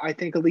 and I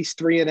think at least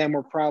 3 of them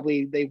were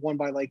probably they won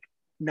by like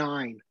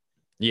 9.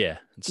 Yeah,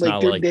 it's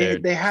not like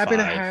they haven't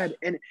 5. Had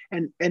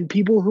and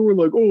people who are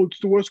like, oh, it's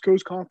the West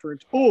Coast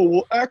Conference. Oh,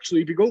 well,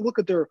 actually, if you go look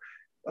at their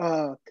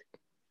out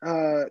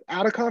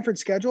of conference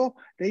schedule,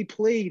 they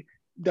played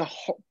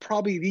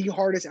probably the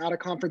hardest out of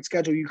conference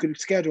schedule you could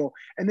schedule,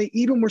 and they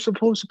even were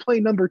supposed to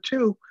play number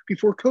 2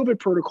 before COVID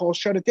protocols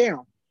shut it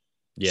down.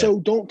 Yeah. So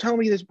don't tell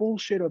me this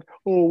bullshit of,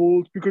 oh, well,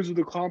 it's because of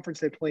the conference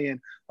they play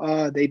in.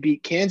 They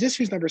beat Kansas,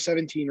 who's number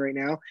 17 right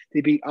now. They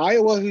beat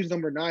Iowa, who's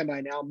number 9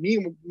 by now.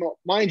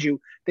 Mind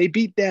you, they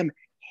beat them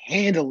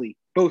handily,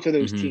 both of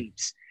those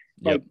teams,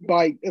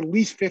 by at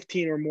least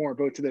 15 or more,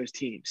 both of those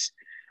teams.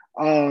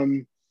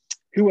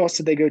 Who else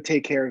did they go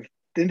take care of?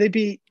 Didn't they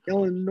beat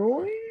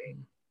Illinois?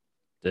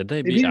 Did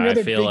they beat?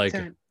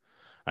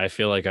 I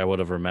feel like I would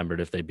have remembered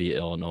if they beat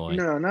Illinois.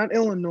 No, not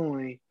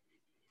Illinois.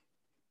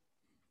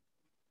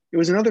 It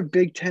was another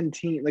Big Ten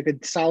team, like a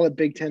solid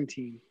Big Ten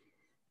team,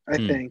 I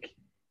think.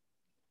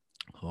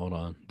 Hold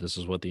on. This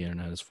is what the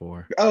internet is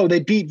for. Oh, they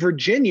beat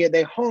Virginia.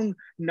 They hung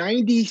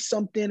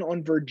 90-something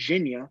on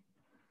Virginia.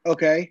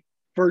 Okay?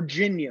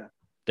 Virginia.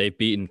 They've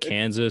beaten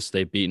Kansas.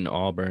 They've beaten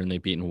Auburn.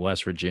 They've beaten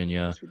West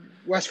Virginia.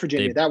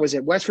 That was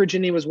it. West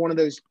Virginia was one of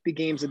those big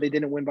games that they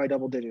didn't win by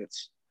double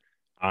digits.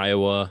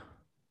 Iowa.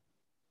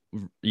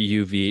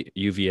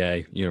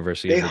 UVA,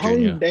 University of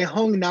Virginia. They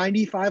hung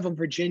 95 on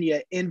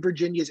Virginia in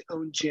Virginia's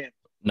own gym.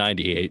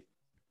 98.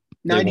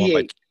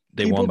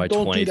 They People won by 23.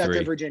 Don't do that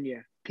to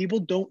Virginia. People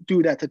don't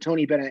do that to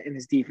Tony Bennett and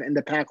his defense and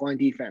the pack line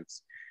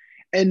defense.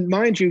 And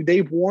mind you,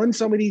 they've won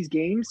some of these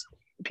games.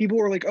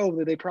 People are like,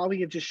 oh, they probably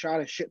have just shot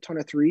a shit ton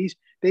of threes.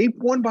 They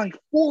won by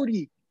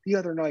 40 the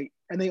other night,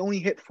 and they only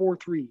hit 4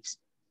 threes.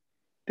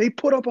 They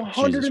put up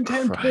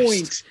 110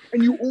 points,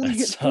 and you only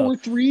hit 4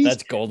 threes.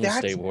 That's Golden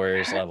State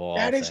Warriors level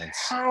offense. That is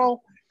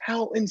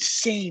how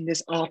insane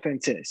this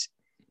offense is.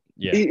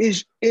 Yeah.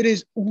 It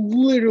is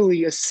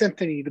literally a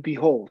symphony to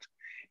behold.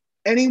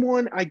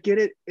 Anyone, I get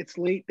it. It's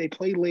late. They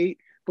play late,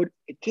 but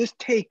just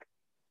take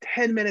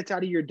 10 minutes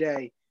out of your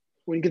day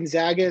when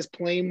Gonzaga is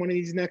playing one of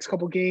these next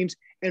couple games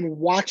and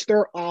watch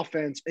their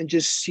offense and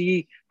just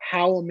see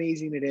how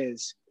amazing it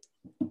is.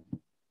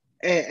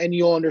 And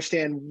you'll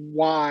understand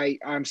why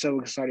I'm so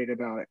excited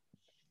about it.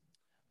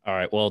 All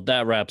right. Well,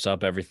 that wraps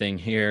up everything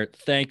here.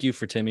 Thank you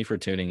for Timmy for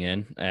tuning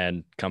in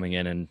and coming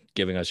in and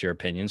giving us your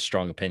opinions,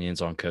 strong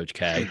opinions on Coach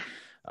K.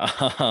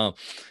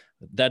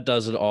 That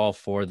does it all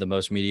for the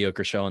most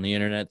mediocre show on the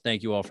internet.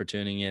 Thank you all for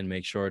tuning in.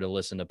 Make sure to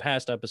listen to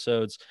past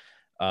episodes,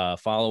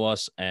 follow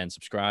us and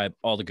subscribe,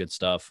 all the good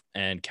stuff,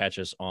 and catch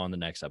us on the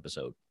next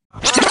episode.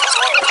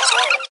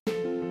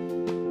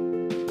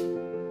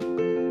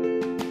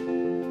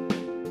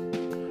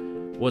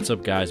 What's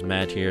up, guys?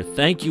 Matt here.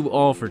 Thank you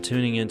all for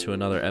tuning in to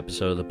another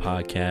episode of the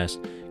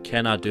podcast.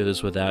 Cannot do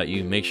this without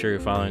you. Make sure you're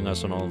following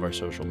us on all of our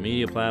social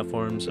media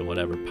platforms and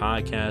whatever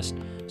podcast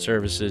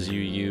services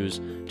you use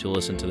to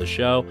listen to the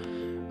show.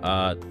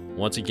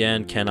 Once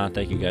again, cannot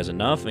thank you guys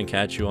enough, and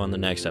catch you on the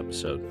next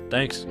episode.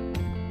 Thanks.